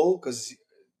score a goal because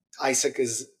Isaac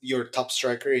is your top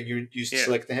striker and you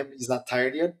select him. He's not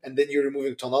tired yet, and then you're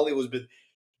removing Tonali, who's been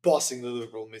bossing the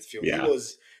Liverpool midfield. He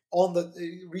was on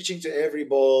the reaching to every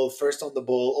ball, first on the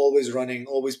ball, always running,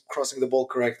 always crossing the ball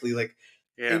correctly. Like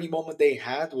any moment they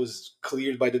had was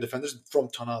cleared by the defenders from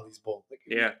Tonali's ball. Like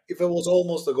if it was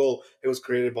almost a goal, it was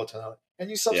created by Tonali. And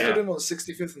you substitute him on the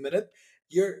 65th minute.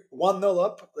 You're 1-0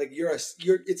 up. Like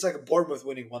it's like Bournemouth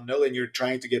winning 1-0, and you're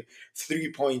trying to get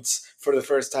 3 points for the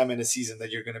first time in a season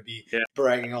that you're going to be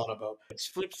bragging on about.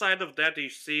 Flip side of that, you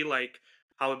see like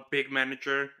how a big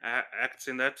manager acts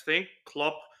in that thing.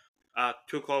 Klopp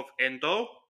took off Endo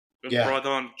and brought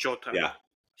on Jota.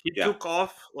 He took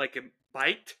off like a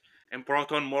bite and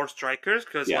brought on more strikers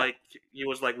because like he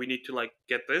was like, we need to like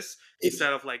get this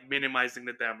instead of like minimizing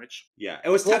the damage. It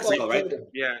was tactical, right?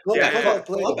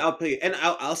 Klopp outplayed. And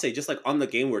I'll say, just like on the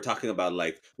game we're talking about,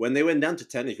 like when they went down to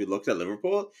 10, if you looked at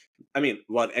Liverpool, I mean,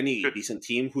 what any decent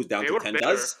team who's down to 10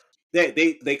 does,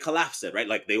 they collapsed it, right?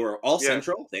 Like they were all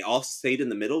central, they all stayed in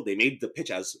the middle, they made the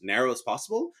pitch as narrow as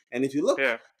possible. And if you look,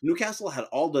 Newcastle had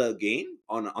all the game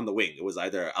on the wing. It was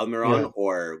either Almiron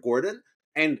or Gordon.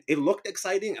 And it looked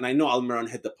exciting, and I know Almiron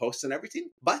hit the post and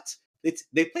everything, but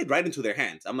they played right into their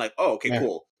hands. I'm like, oh, okay,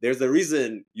 cool. There's the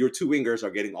reason your 2 wingers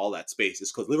are getting all that space.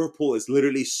 It's because Liverpool is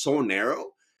literally so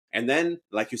narrow. And then,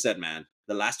 like you said, man,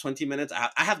 the last 20 minutes,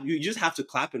 you just have to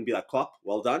clap and be like, Klopp,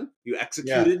 well done. You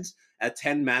executed a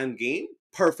 10-man game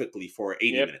perfectly for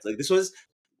 80 minutes. Like this was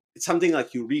something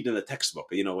like you read in a textbook.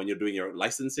 You know, when you're doing your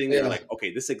licensing, you're like,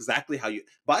 okay, this is exactly how you.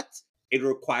 But it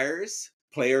requires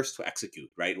players to execute,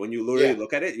 right? When you literally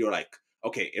look at it, you're like,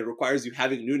 okay, it requires you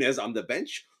having Nunes on the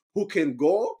bench who can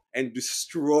go and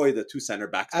destroy the 2 center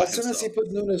backs. As soon as he put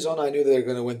Nunes on, I knew they were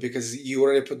going to win because you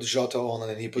already put Jota on and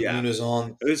then he put Nunes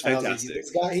on. It was fantastic. Like,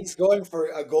 this guy, he's going for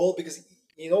a goal because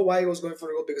you know why he was going for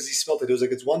a goal? Because he smelled it. It was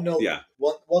like it's 1-0,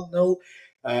 1-0,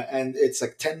 and it's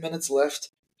like 10 minutes left.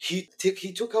 He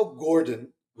took out Gordon,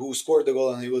 who scored the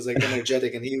goal, and he was like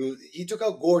energetic, and he took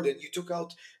out Gordon. You took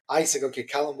out Isaac. Okay,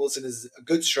 Callum Wilson is a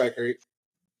good striker.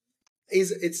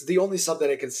 It's the only sub that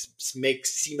I can make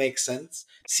sense.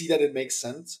 See that it makes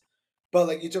sense, but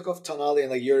like you took off Tonali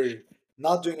and like you're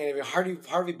not doing anything.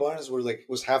 Harvey Barnes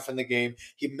was half in the game.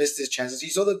 He missed his chances. He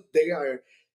saw that they are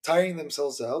tiring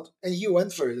themselves out, and he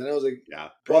went for it. And I was like,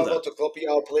 bravo to Klopp. He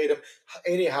outplayed him.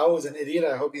 Eddie Howe is an idiot.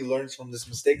 I hope he learns from this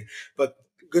mistake. But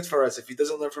good for us. If he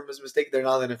doesn't learn from his mistake, they're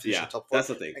not going to finish in top 4. That's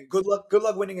the thing. And good luck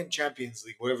winning in Champions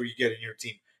League, whatever you get in your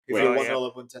team. If you're 1-0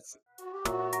 up, 1-10.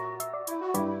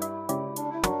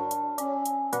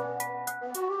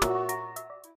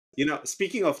 You know,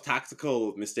 speaking of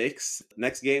tactical mistakes,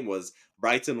 next game was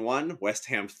Brighton 1, West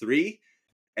Ham 3.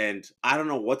 And I don't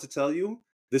know what to tell you.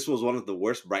 This was one of the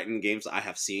worst Brighton games I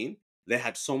have seen. They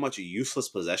had so much useless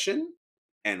possession.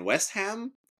 And West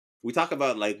Ham, we talk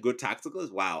about like good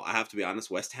tacticals. Wow, I have to be honest,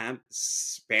 West Ham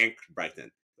spanked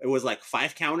Brighton. It was like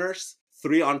 5 counters,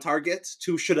 3 on target,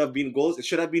 2 should have been goals. It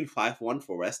should have been 5-1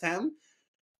 for West Ham.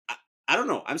 I don't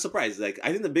know. I'm surprised. Like, I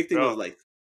think the big thing was like,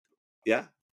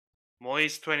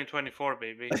 Moyes 2024,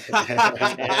 baby.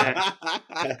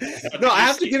 No, I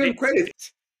have to give him credit.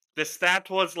 The stat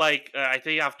was like, I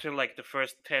think after like the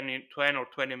first 10 or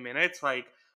 20 minutes, like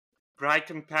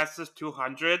Brighton passes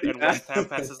 200 and West Ham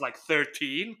passes like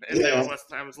 13. And then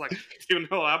West Ham was like 2-0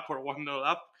 up or 1-0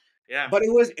 up. Yeah. But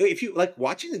it was, if you like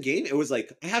watching the game, it was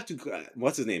like I have to.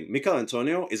 What's his name? Mikel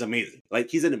Antonio is amazing. Like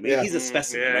he's he's a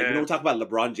specimen, right? You know, we talk about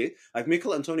LeBron James. Like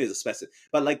Mikel Antonio is a specimen.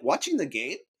 But like watching the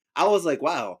game, I was like,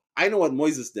 wow, I know what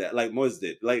Moises did. Like Moises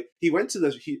did. Like he went to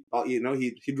the he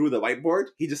drew the whiteboard.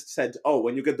 He just said, oh,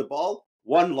 when you get the ball,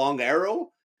 one long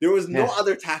arrow. There was no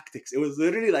other tactics. It was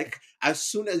literally like as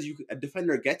soon as a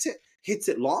defender gets it, hits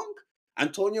it long.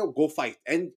 Antonio, go fight,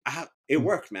 and it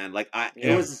worked, man. Like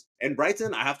it was, and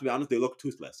Brighton. I have to be honest, they look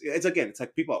toothless. It's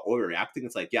like people are overreacting.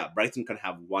 It's like, yeah, Brighton can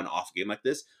have one off game like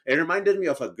this. It reminded me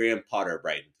of a Graham Potter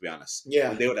Brighton, to be honest. Yeah,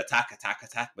 when they would attack,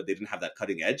 but they didn't have that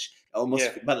cutting edge.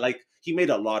 Almost, but like he made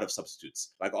a lot of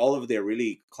substitutes. Like all of their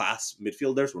really class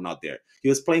midfielders were not there. He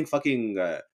was playing fucking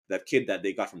that kid that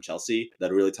they got from Chelsea,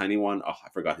 that really tiny one. Oh, I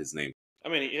forgot his name. I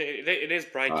mean, it is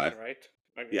Brighton, right?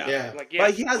 I mean, like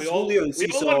but he has Julio and we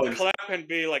Ciso all want to clap and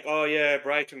be like, "Oh yeah,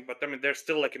 Brighton," but I mean, they're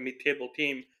still like a mid-table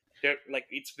team. They're like,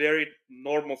 it's very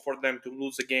normal for them to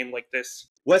lose a game like this.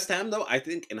 West Ham, though, I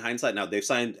think in hindsight now they've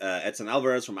signed Edson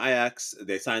Alvarez from Ajax.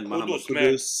 They signed Mohamed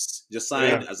Kudus, just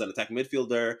signed as an attacking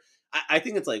midfielder. I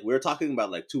think it's like we were talking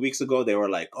about like 2 weeks ago. They were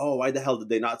like, "Oh, why the hell did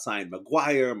they not sign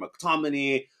Maguire,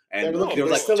 McTominay?" And they're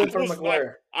like, still in for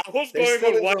Maguire. I was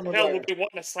going, "What the hell would we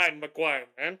want to sign Maguire,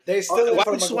 man?" They still why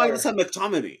would you want to sign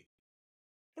McTominay?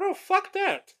 Bro, fuck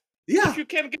that. Yeah. If you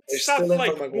can get stuff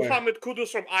like Mohamed Kudus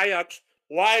from Ajax,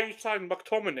 why are you signing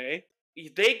McTominay?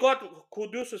 If they got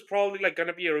Kudus, is probably like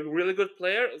gonna be a really good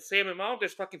player, same amount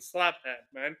as fucking Slaphead,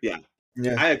 man. Yeah,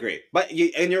 I agree. But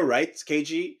you're right,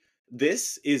 KG.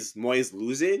 This is Moyes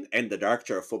losing and the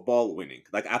director of football winning.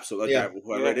 Like absolutely,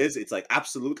 whoever it is, it's like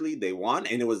absolutely they won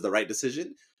and it was the right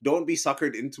decision. Don't be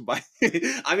suckered into by.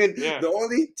 I mean, the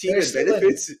only team that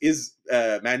benefits is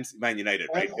Man United,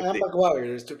 right? And Maguire.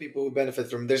 There's two people who benefit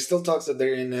from. There's still talks that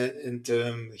they're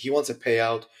into. He wants a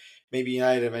payout. Maybe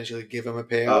United eventually give him a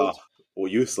payout. Or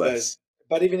useless.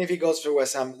 But even if he goes for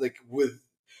West Ham, like with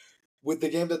the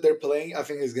game that they're playing, I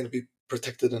think he's going to be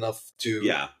protected enough to.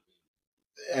 Yeah.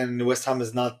 And West Ham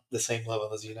is not the same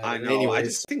level as United. I know. Anyways. I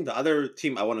just think the other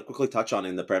team I want to quickly touch on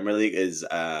in the Premier League is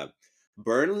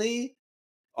Burnley.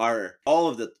 Are all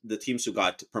of the teams who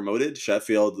got promoted,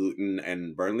 Sheffield, Luton,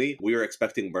 and Burnley. We were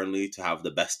expecting Burnley to have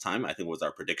the best time. I think was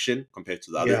our prediction compared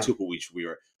to the other two, which we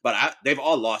were. But they've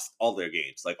all lost all their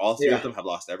games. Like all three of them have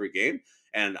lost every game.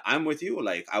 And I'm with you.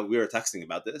 Like we were texting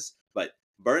about this, but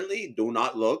Burnley do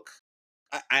not look.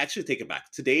 I actually take it back.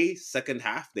 Today, second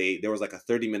half, there was like a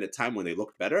 30-minute time when they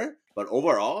looked better. But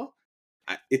overall,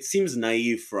 it seems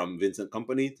naive from Vincent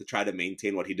Kompany to try to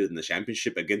maintain what he did in the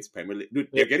Championship against Premier League. Dude,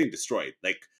 they're getting destroyed.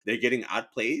 Like they're getting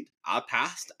outplayed,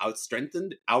 outpassed,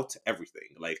 outstrengthened, out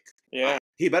everything. Like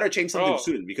he better change something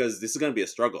soon because this is going to be a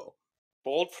struggle.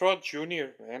 Bold Fraud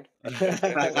Junior, man.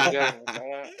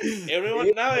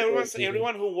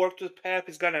 Everyone who worked with Pep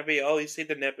is gonna be, oh, you see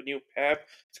the new Pep.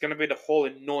 It's gonna be the whole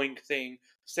annoying thing.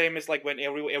 Same as like when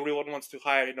everyone wants to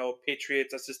hire,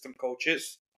 Patriots assistant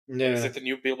coaches. Yeah. Is it the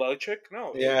new Bill Belichick?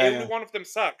 No. Every one of them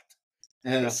sucked.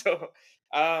 Yeah. So,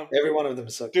 every one of them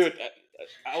sucked. Dude,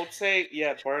 I would say,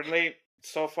 Burnley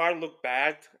so far look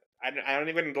bad. I don't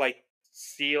even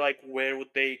see where would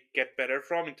they get better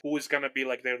from and who is gonna be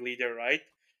like their leader, right?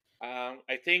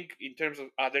 I think in terms of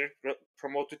other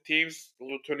promoted teams,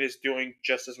 Luton is doing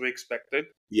just as we expected.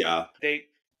 Yeah.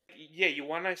 You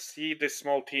want to see the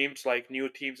small teams, like new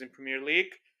teams in Premier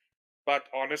League, but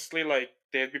honestly,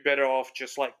 they'd be better off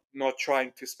just not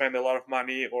trying to spend a lot of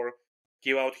money or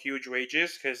give out huge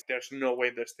wages because there's no way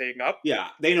they're staying up. Yeah,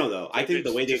 they know though. I think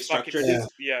the way they've structured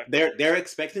it, they're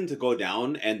expecting to go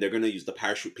down and they're going to use the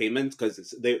parachute payments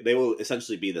because they will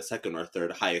essentially be the second or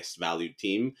third highest valued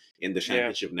team in the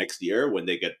Championship next year when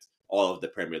they get all of the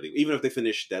Premier League. Even if they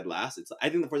finish dead last, I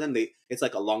think for them it's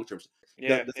like a long term.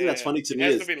 The thing that's funny to me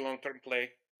is it has to be long term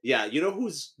play. Yeah, you know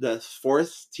who's the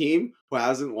fourth team who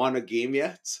hasn't won a game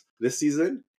yet this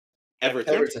season?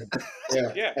 Everton.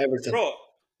 Yeah, Everton. Bro,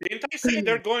 didn't I say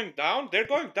they're going down? They're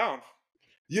going down.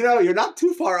 You're not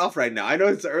too far off right now. I know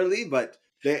it's early, but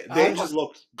they just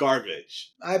look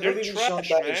garbage. I believe in Sean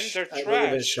Dyche. I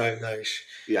believe in Sean Dyche.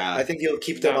 Yeah, I think he'll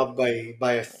keep them up by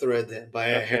a thread, by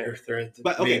a hair thread.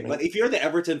 But but if you're the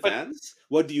Everton fans,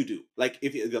 what do you do? Like,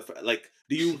 if you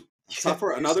do you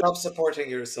suffer another? Stop supporting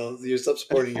yourselves. You stop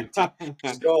supporting your team.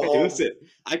 Just go home. Listen,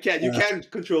 I can't. You can't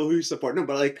control who you support. No,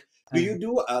 but do you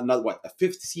do a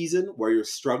fifth season where you're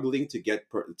struggling to get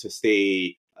to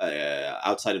stay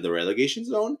outside of the relegation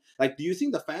zone? Do you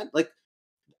think the fan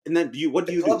and then what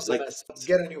do you do?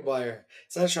 Get a new buyer.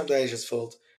 It's not Sean Dyche's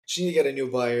fault. She need to get a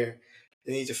new buyer.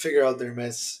 They need to figure out their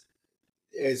mess.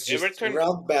 It's just Everton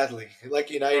run badly, like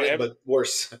United, but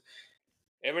worse.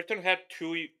 Everton had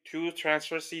two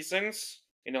transfer seasons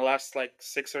in the last like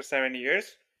 6 or 7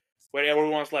 years, where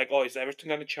everyone was like, "Oh, is Everton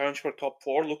gonna challenge for top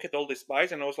four? Look at all these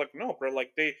buys." And I was like, "No, bro.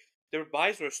 Like their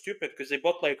buys were stupid because they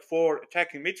bought like 4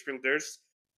 attacking midfielders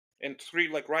and 3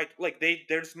 like right. Like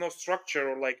there's no structure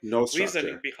or like No reasoning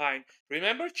structure. behind.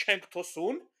 Remember Cenk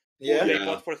Tosun, who Yeah. they Yeah.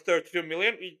 bought for 32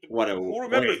 million? What a Who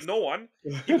remembers? waste. No one.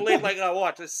 He played like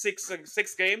what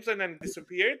six games and then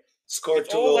disappeared. Scored It's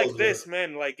 2 all like goals. this,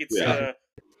 man. Like Yeah.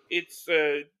 it's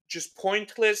just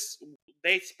pointless.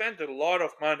 They spent a lot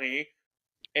of money,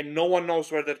 and no one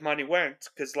knows where that money went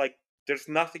because like there's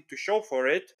nothing to show for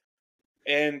it.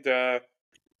 And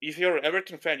if you're an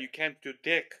Everton fan, you can't do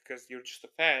dick because you're just a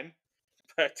fan.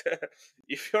 But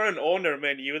if you're an owner,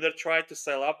 man, you either try to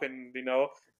sell up, and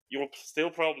you'll still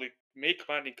probably make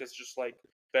money because just like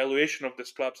valuation of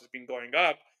these clubs has been going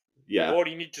up. Yeah. Or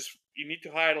you need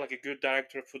to hire like a good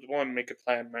director of football and make a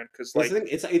plan, man. Because But like the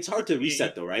thing, it's hard to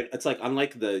reset though, right? It's like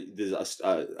unlike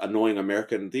the annoying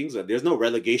American things. There's no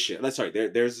relegation. Sorry,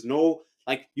 there's no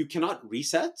like you cannot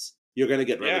reset. You're gonna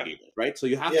get Yeah. relegated, right? So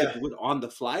you have Yeah. to do it on the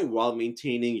fly while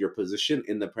maintaining your position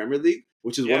in the Premier League,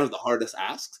 which is one Yeah. of the hardest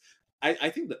asks. I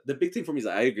think that the big thing for me is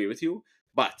that I agree with you,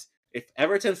 but if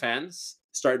Everton fans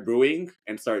start brewing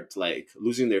and start like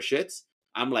losing their shits,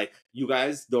 I'm like, you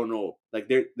guys don't know. Like,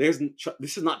 this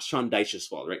is not Sean Dyche's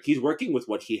fault, right? He's working with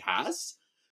what he has.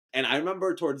 And I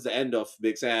remember towards the end of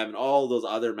Big Sam and all those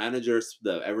other managers,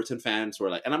 the Everton fans were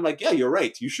like, and I'm like, yeah, you're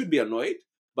right. You should be annoyed,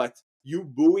 but you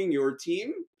booing your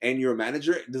team and your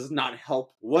manager does not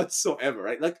help whatsoever,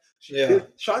 right? Like, Yeah.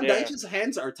 Sean Yeah. Dyche's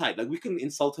hands are tied. Like, we can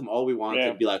insult him all we want Yeah.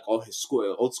 and be like, oh, his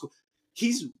school, old school.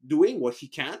 He's doing what he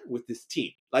can with this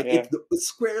team. Like, Yeah. it's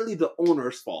squarely the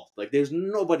owner's fault. Like, there's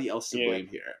nobody else to Yeah. blame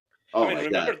here. Oh I mean, my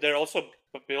remember God. they're also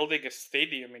building a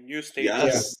stadium, a new stadium.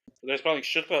 Yes. So they're spending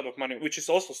shitload of money, which is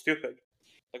also stupid.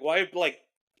 Like, why? Like,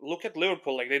 look at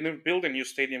Liverpool. Like, they didn't build a new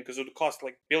stadium because it would cost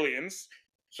like billions.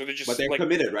 So they just But they're like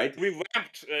committed, right?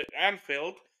 revamped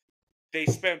Anfield. They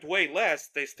spent way less.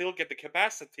 They still get the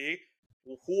capacity.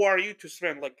 Who are you to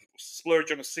spend like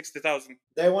splurge on a 60,000?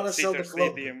 They want to sell the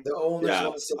club. stadium? The owners Yeah,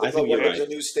 want to sell I the think club when you're there's right.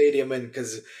 a new stadium in,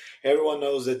 because everyone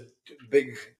knows that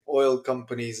big oil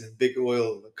companies and big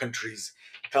oil countries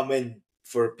come in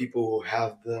for people who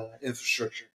have the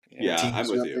infrastructure. Yeah, Teams I'm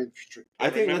who with have you. the infrastructure. I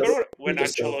think Remember when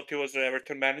People sell. Ancelotti was the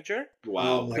Everton manager?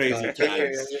 Wow, Oh my crazy God.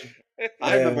 times. Yeah.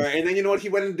 I remember. And then you know what he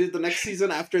went and did the next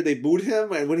season after they booed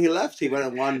him? And when he left, he went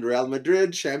and won Real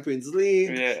Madrid, Champions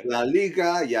League, Yeah. La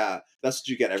Liga. Yeah, that's what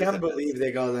you get every Can't time. believe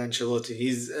they got Ancelotti.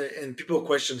 He's and people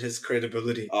question his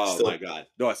credibility. Oh still. my God.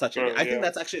 No, it's such a Bro, I think yeah.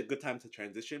 that's actually a good time to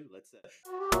transition. Let's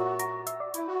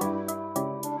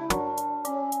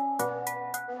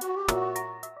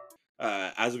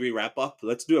as we wrap up,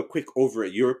 let's do a quick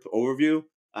Europe overview.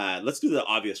 Let's do the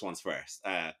obvious ones first.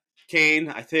 Kane,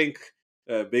 I think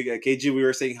big KG, we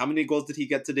were saying how many goals did he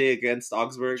get today against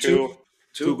Augsburg? Two.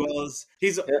 Two goals.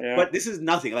 Yeah. But this is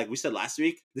nothing. Like we said last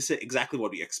week, this is exactly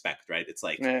what we expect, right? It's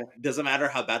like Yeah. it doesn't matter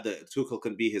how bad the Tuchel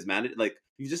can be his manager. Like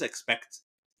you just expect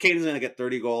Kane's gonna get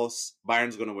 30 goals.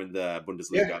 Bayern's gonna win the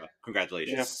Bundesliga. Yeah.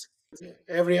 Congratulations.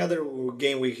 Every other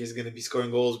game week he's going to be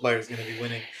scoring goals. Bayern's going to be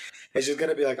winning. It's just going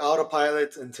to be like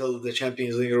autopilot until the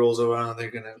Champions League rolls around. They're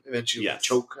going to eventually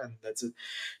choke, and that's it.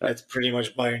 That's pretty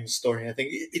much Bayern's story. I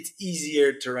think it's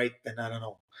easier to write than, I don't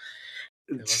know,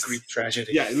 Greek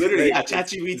tragedy. Yeah, literally. Like, Yeah,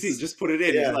 ChatGPT just put it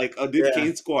in. Yeah, It's like, oh, did yeah.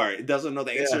 Kane score? It doesn't know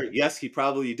the answer. Yes, he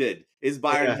probably did. Is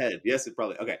Bayern Yeah. ahead? Yes, it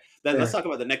probably. Okay, then let's talk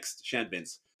about the next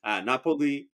champions.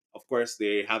 Napoli, of course,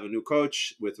 they have a new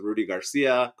coach with Rudy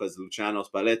Garcia because Luciano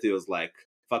Spalletti was like,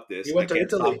 "Fuck this." He went to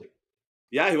Italy.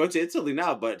 Yeah, he went to Italy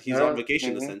now, but he's Yeah. on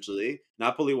vacation essentially.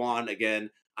 Napoli won again.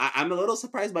 I'm a little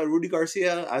surprised by Rudy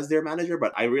Garcia as their manager,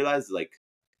 but I realized like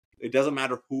it doesn't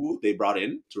matter who they brought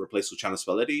in to replace Luciano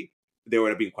Spalletti. There would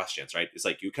have been questions, right? It's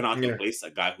like you cannot replace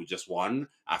a guy who just won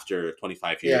after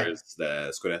 25 years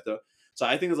the Scudetto. So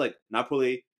I think it's like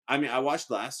Napoli. I mean, I watched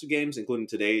the last two games, including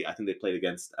today. I think they played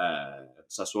against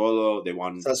Sassuolo. They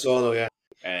won. Sassuolo, yeah.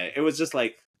 It was just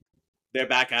like they're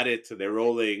back at it. They're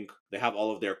rolling. They have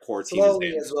all of their core teams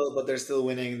Slowly there. as well, but they're still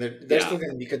winning. They're still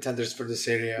going to be contenders for the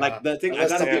Serie A. Like the thing,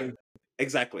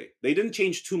 exactly. They didn't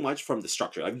change too much from the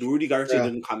structure. Like Rudy Garcia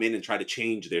didn't come in and try to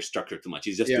change their structure too much.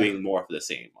 He's just doing more of the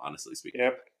same, honestly speaking.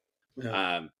 Yep.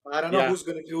 Yeah. I don't know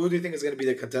who do you think is going to be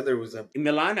the contender with them? In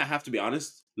Milan, I have to be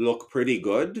honest, look pretty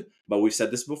good, but we've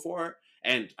said this before,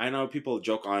 and I know people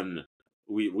joke on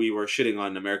we were shitting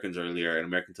on Americans earlier in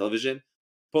American television.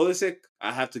 Pulisic,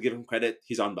 I have to give him credit.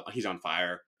 He's on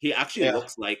fire. He actually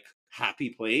looks like happy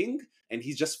playing, and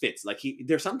he just fits. Like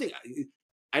there's something.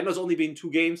 I know it's only been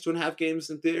 2.5 games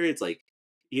in theory. It's like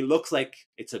he looks like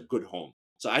it's a good home.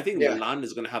 So I think Milan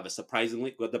is going to have a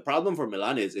surprisingly. But the problem for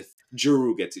Milan is if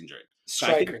Giroud gets injured.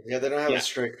 Striker. They don't have a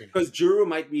striker. Because Giroud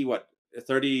might be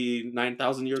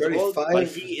 39,000 years 35? old, but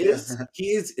he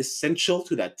is essential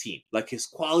to that team. Like his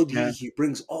quality, he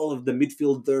brings all of the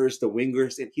midfielders, the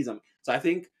wingers, and so I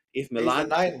think if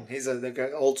Milan, he's a 9, he's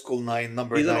an old school 9,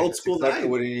 number 9. He's an old school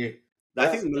 9. I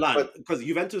think Milan, because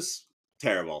Juventus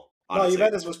terrible. Honestly. No,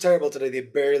 Juventus was terrible today. They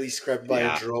barely scraped by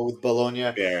a draw with Bologna.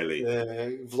 Barely.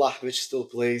 Vlahovic still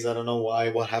plays. I don't know why.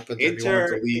 What happened?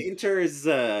 Inter is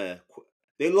they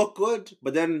look good,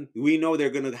 but then we know they're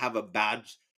going to have a bad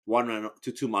 1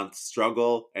 to 2 month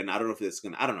struggle, and I don't know if it's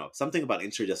going to. I don't know. Something about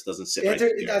Inter just doesn't sit right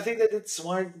there. I think they did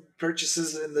smart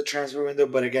purchases in the transfer window,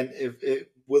 but again,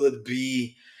 will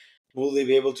they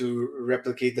be able to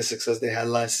replicate the success they had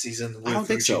last season with I don't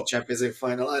think so. Champions League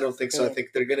final? I don't think so. I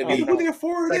think they're going to be who their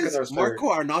forward is. Marco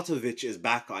Arnautovic is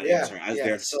back on Inter as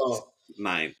their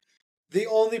 9. The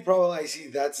only problem I see,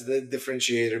 that's the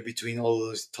differentiator between all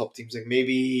those top teams. Like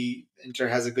maybe Inter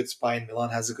has a good spine,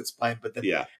 Milan has a good spine, but then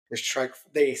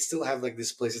they still have like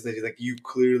these places that you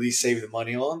clearly save the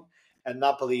money on. And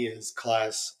Napoli is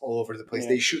class all over the place.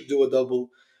 They should do a double.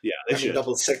 Yeah, they should.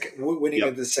 Double winning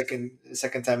it the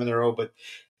second time in a row, but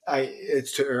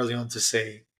it's too early on to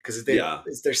say because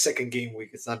it's their second game week.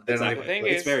 It's not. The thing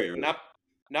is, very early.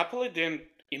 Napoli didn't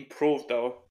improve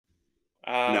though.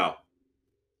 No,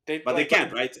 they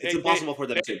can't. Right? It's impossible for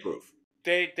them to improve.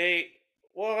 Where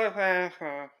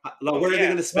are they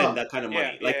going to spend that kind of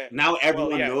money? Now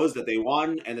everyone knows that they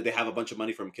won and that they have a bunch of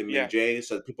money from Kim Min Jae,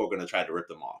 so people are going to try to rip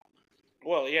them off.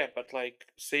 Well, yeah, but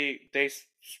they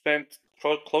spent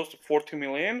close to 40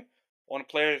 million on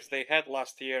players they had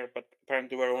last year, but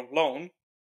apparently were on loan.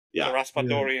 Yeah, the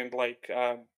Raspadori and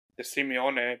the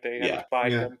Simeone, they had to buy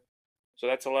them. So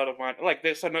that's a lot of money.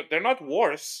 They're not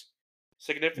worse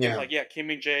significant. Kim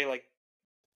Min Jae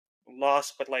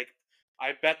lost, but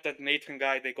I bet that Nathan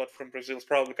guy they got from Brazil is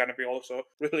probably going to be also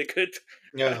really good.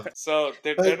 Yeah. So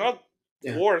they're not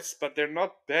worse, but they're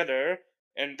not better.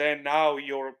 And then now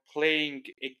you're playing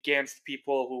against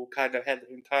people who kind of had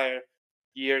the entire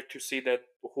year to see that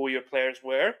who your players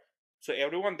were. So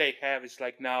everyone they have is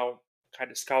now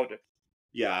kind of scouted.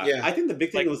 Yeah. I think the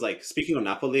big thing was speaking of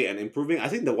Napoli and improving. I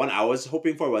think the one I was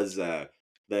hoping for was the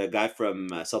guy from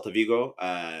Celta Vigo,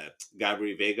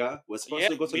 Gabri Vega, was supposed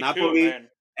to go to Napoli. Too,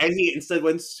 and he instead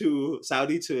went to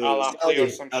Saudi to or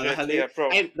some shit.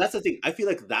 And that's the thing. I feel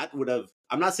like that would have.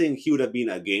 I'm not saying he would have been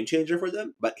a game changer for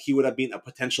them, but he would have been a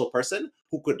potential person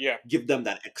who could give them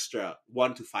that extra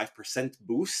 1 to 5%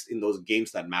 boost in those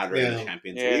games that matter in the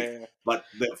Champions League. But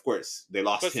of course, they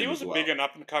lost him. Because he was a big and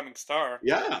up and coming star.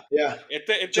 Yeah. At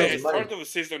the start of the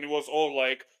season, it was all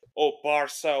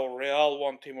Barca or Real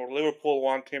want him or Liverpool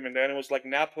want him, and then it was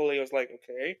Napoli was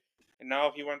okay, and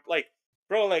now he went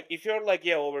bro, if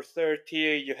you're over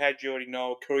 30, you had your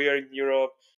career in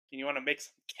Europe, and you want to make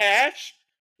some cash,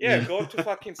 go to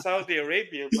fucking Saudi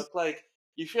Arabia. But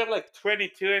if you're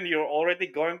 22 and you're already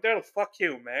going there, fuck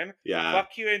you, man. Yeah.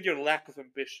 Fuck you and your lack of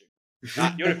ambition.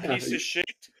 You're a piece of shit.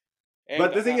 And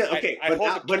but the thing is, okay,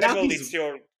 but now he's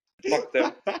your fuck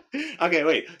them. Okay,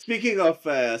 wait. Speaking of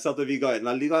Celta Vigo and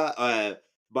La Liga,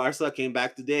 Barca came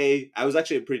back today. It was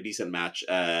actually a pretty decent match.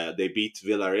 They beat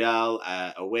Villarreal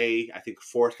away. I think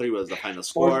 4-3 was the final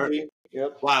score.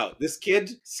 Yep. Wow, this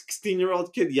kid,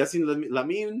 16-year-old kid, Yassine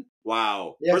Lamine.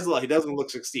 Wow. Yep. First of all, he doesn't look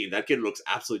 16. That kid looks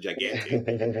absolutely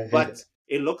gigantic. But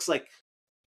it looks like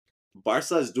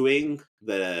Barca is doing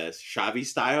the Xavi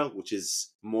style, which is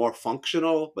more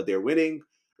functional, but they're winning.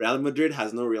 Real Madrid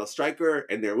has no real striker,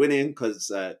 and they're winning because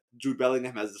Jude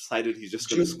Bellingham has decided he's just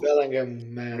going to score.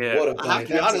 Bellingham, man, what a guy!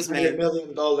 That's a $100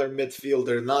 million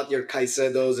midfielder, not your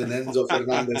Caicedos and Enzo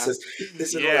Fernandez.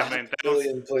 This is what a $100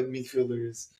 million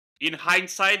midfielders. In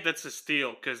hindsight, that's a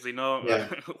steal because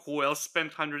who else spent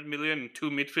 100 million in 2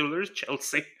 midfielders?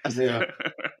 Chelsea.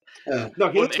 No,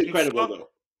 he looks incredible though.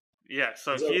 Yeah,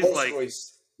 so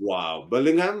he's wow,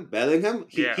 Bellingham.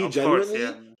 He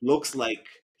genuinely looks like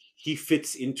he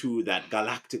fits into that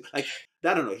galactic. I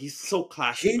don't know. He's so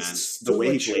classy, man. The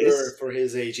way he plays for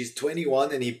his age. He's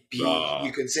 21, and you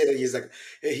can say that he's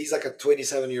like a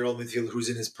 27-year-old midfielder who's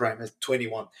in his prime at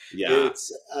 21. Yeah,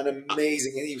 it's an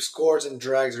amazing, and he scores and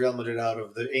drags Real Madrid out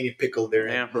of any pickle they're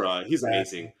in. Bro, he's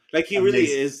amazing. He really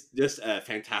is just a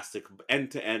fantastic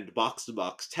end-to-end,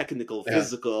 box-to-box, technical,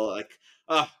 physical.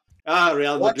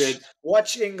 Real Madrid.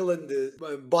 Watch England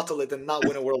bottle it and not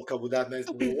win a World Cup with that.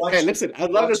 Hey, listen, as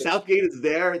long as Southgate is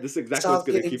there, this is exactly what's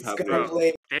going to keep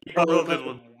happening. They built it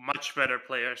with much better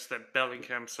players than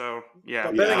Bellingham, so yeah.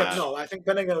 But Bellingham, no, I think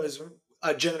Bellingham is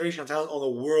a generational talent on a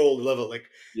world level. Like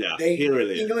he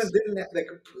really England didn't like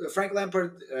Frank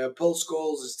Lampard, Paul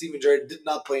Scholes, Steven Gerrard did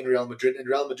not play in Real Madrid, and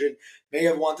Real Madrid may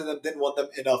have wanted them, didn't want them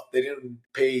enough. They didn't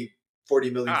pay 40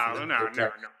 million for them.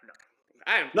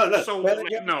 No. So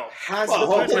Bellingham no, has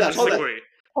the potential.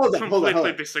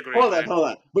 Completely disagree. Hold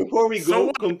on. Before we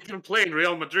go, they can play in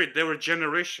Real Madrid. They were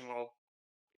generational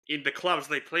in the clubs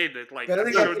they played it. Like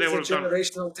Bellingham I'm sure they is were a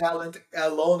generational talent.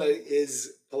 Alone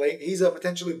is playing. He's a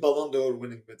potentially Ballon d'Or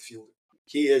winning midfielder.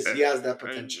 He is. He has that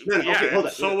potential. Okay, hold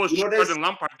on. So was Jordan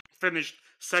Lampard. Finished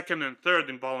second and third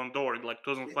in Ballon d'Or in like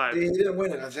 2005. They didn't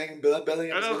win it. I think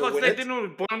Bellingham is going to win it.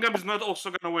 Didn't. Bellingham is not also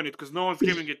going to win it because no one's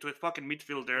giving it to a fucking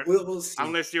midfielder. We'll see.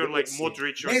 Unless you're like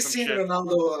Modric or Messi some and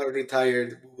Ronaldo are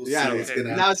retired. We'll see what's going to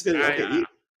happen. Now it's going to okay.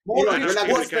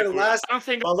 Modric was their last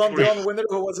Ballon d'Or winner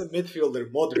who was a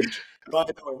midfielder. Modric. By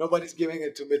the way, nobody's giving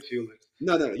it to midfielders.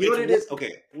 No. You know what it is?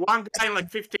 Okay. One guy in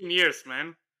like 15 years,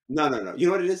 man. No. You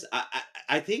know what it is?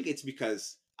 I think it's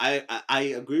because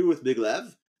I agree with Big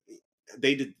Lev.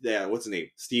 They did what's his name?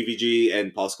 Stevie G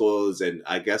and Paul Scholes and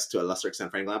I guess to a lesser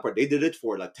extent Frank Lampard. They did it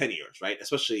for like 10 years, right?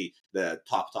 Especially the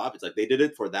top. It's like they did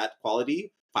it for that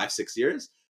quality 5-6 years.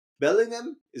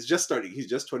 Bellingham is just starting. He's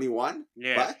just 21.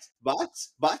 Yeah.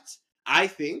 But I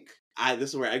think this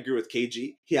is where I agree with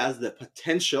KG. He has the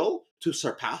potential to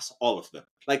surpass all of them.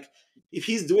 Like if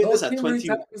he's doing this at 20,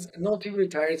 no team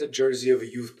retires a jersey of a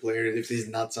youth player if he's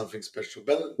not something special.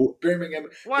 Birmingham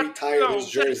retired his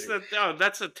jersey.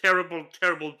 That's a terrible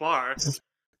bar.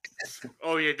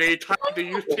 Oh yeah, they tied the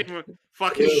youth team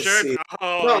fucking shirt. See.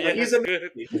 Oh no, yeah, he's amazing.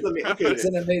 It's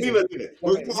an amazing.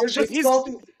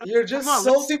 You're just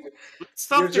salty.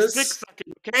 Stop this dick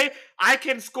sucking, okay? I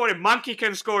can score. A monkey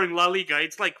can score in La Liga.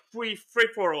 It's like free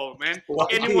for all, man.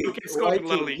 Anyone can score in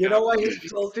La Liga. You know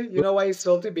why he's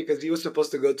salty? Because he was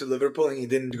supposed to go to Liverpool and he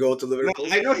didn't go to Liverpool.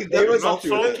 No, I know he was not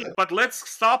salty, but let's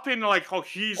stop in like how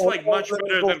he's like much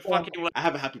better than fucking. I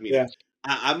have a happy meeting. Yeah.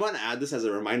 I'm going to add this as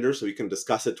a reminder so we can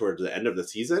discuss it towards the end of the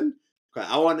season.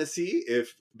 I want to see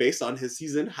if, based on his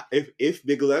season, if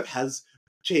Big Lev has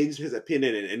changed his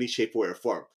opinion in any shape, way, or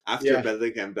form after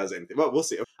Bellingham does anything. But we'll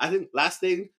see. I think last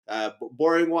thing,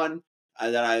 boring one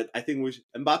that I think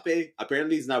Mbappe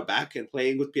apparently is now back and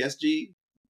playing with PSG.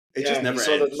 It just never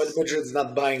ends. That Madrid's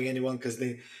not buying anyone because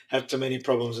they have too many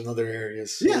problems in other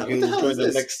areas. So yeah, he'll join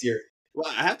them next year. Well,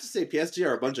 I have to say PSG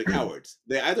are a bunch of cowards.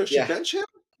 They either should bench him,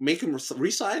 make him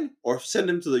resign, or send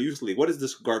him to the youth league. What is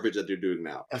this garbage that they're doing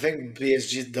now? I think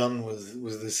PSG's done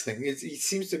with this thing. It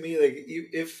seems to me like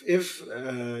if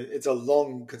it's a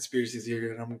long conspiracy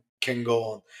theory and I can go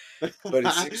on, but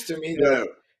it seems to me that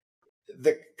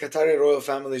the Qatari royal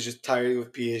family is just tired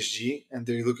of PSG and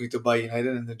they're looking to buy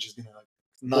United and they're just gonna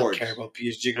not care about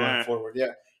PSG going forward.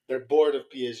 Yeah, they're bored of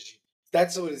PSG.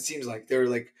 That's what it seems like. They're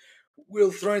like,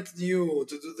 we'll threaten you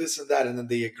to do this and that, and then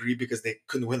they agree because they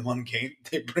couldn't win one game.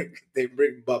 They bring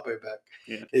Mbappe back.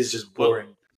 Yeah. It's just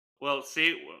boring. Well,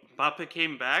 see, Mbappe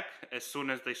came back as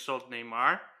soon as they sold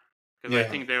Neymar because I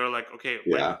think they were like, okay,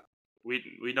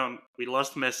 we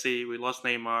lost Messi, we lost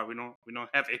Neymar, we don't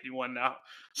have anyone now,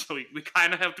 so we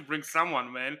kind of have to bring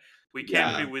someone, man. We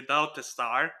can't be without the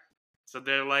star. So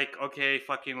they're like, okay,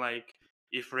 fucking like.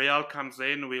 If Real comes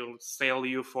in, we'll sell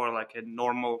you for like a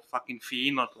normal fucking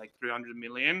fee, not like 300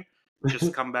 million.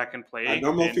 Just come back and play. A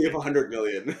normal fee of 100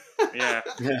 million. Yeah.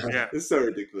 It's so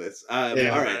ridiculous. All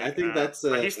right, I think that's.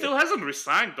 But he still hasn't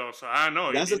resigned though, so I don't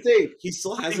know. That's the thing. He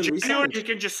still hasn't resigned. He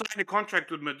can just sign a contract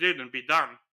with Madrid and be done.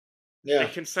 Yeah.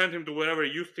 They can send him to whatever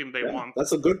youth team they want.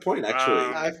 That's a good point, actually.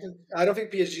 I don't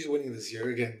think PSG is winning this year.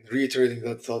 Again, reiterating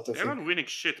that thought. They're not winning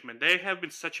shit, man. They have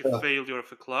been such a failure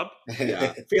of a club.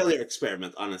 Failure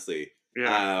experiment, honestly.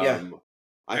 I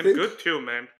think good too,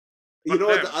 man. You know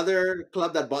what? The other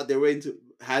club that bought their way into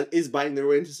is buying their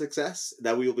way into success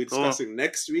that we will be discussing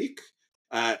next week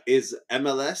is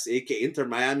MLS, aka Inter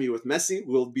Miami with Messi.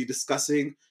 We'll be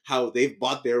discussing how they've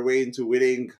bought their way into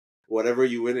winning whatever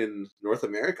you win in North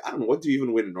America. I don't know. What do you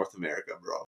even win in North America,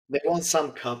 bro? They won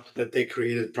some cup that they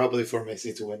created probably for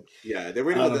Messi to win. Yeah, they're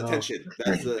waiting on the attention.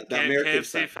 That's the American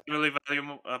KFC Family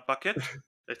Value Bucket.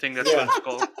 I think that's what it's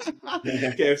called.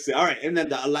 KFC. All right. And then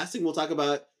the last thing we'll talk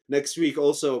about next week,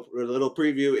 also a little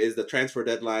preview, is the transfer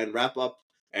deadline wrap up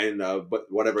and but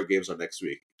whatever games are next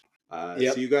week.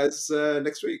 See you guys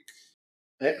next week.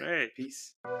 Hey,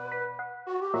 peace.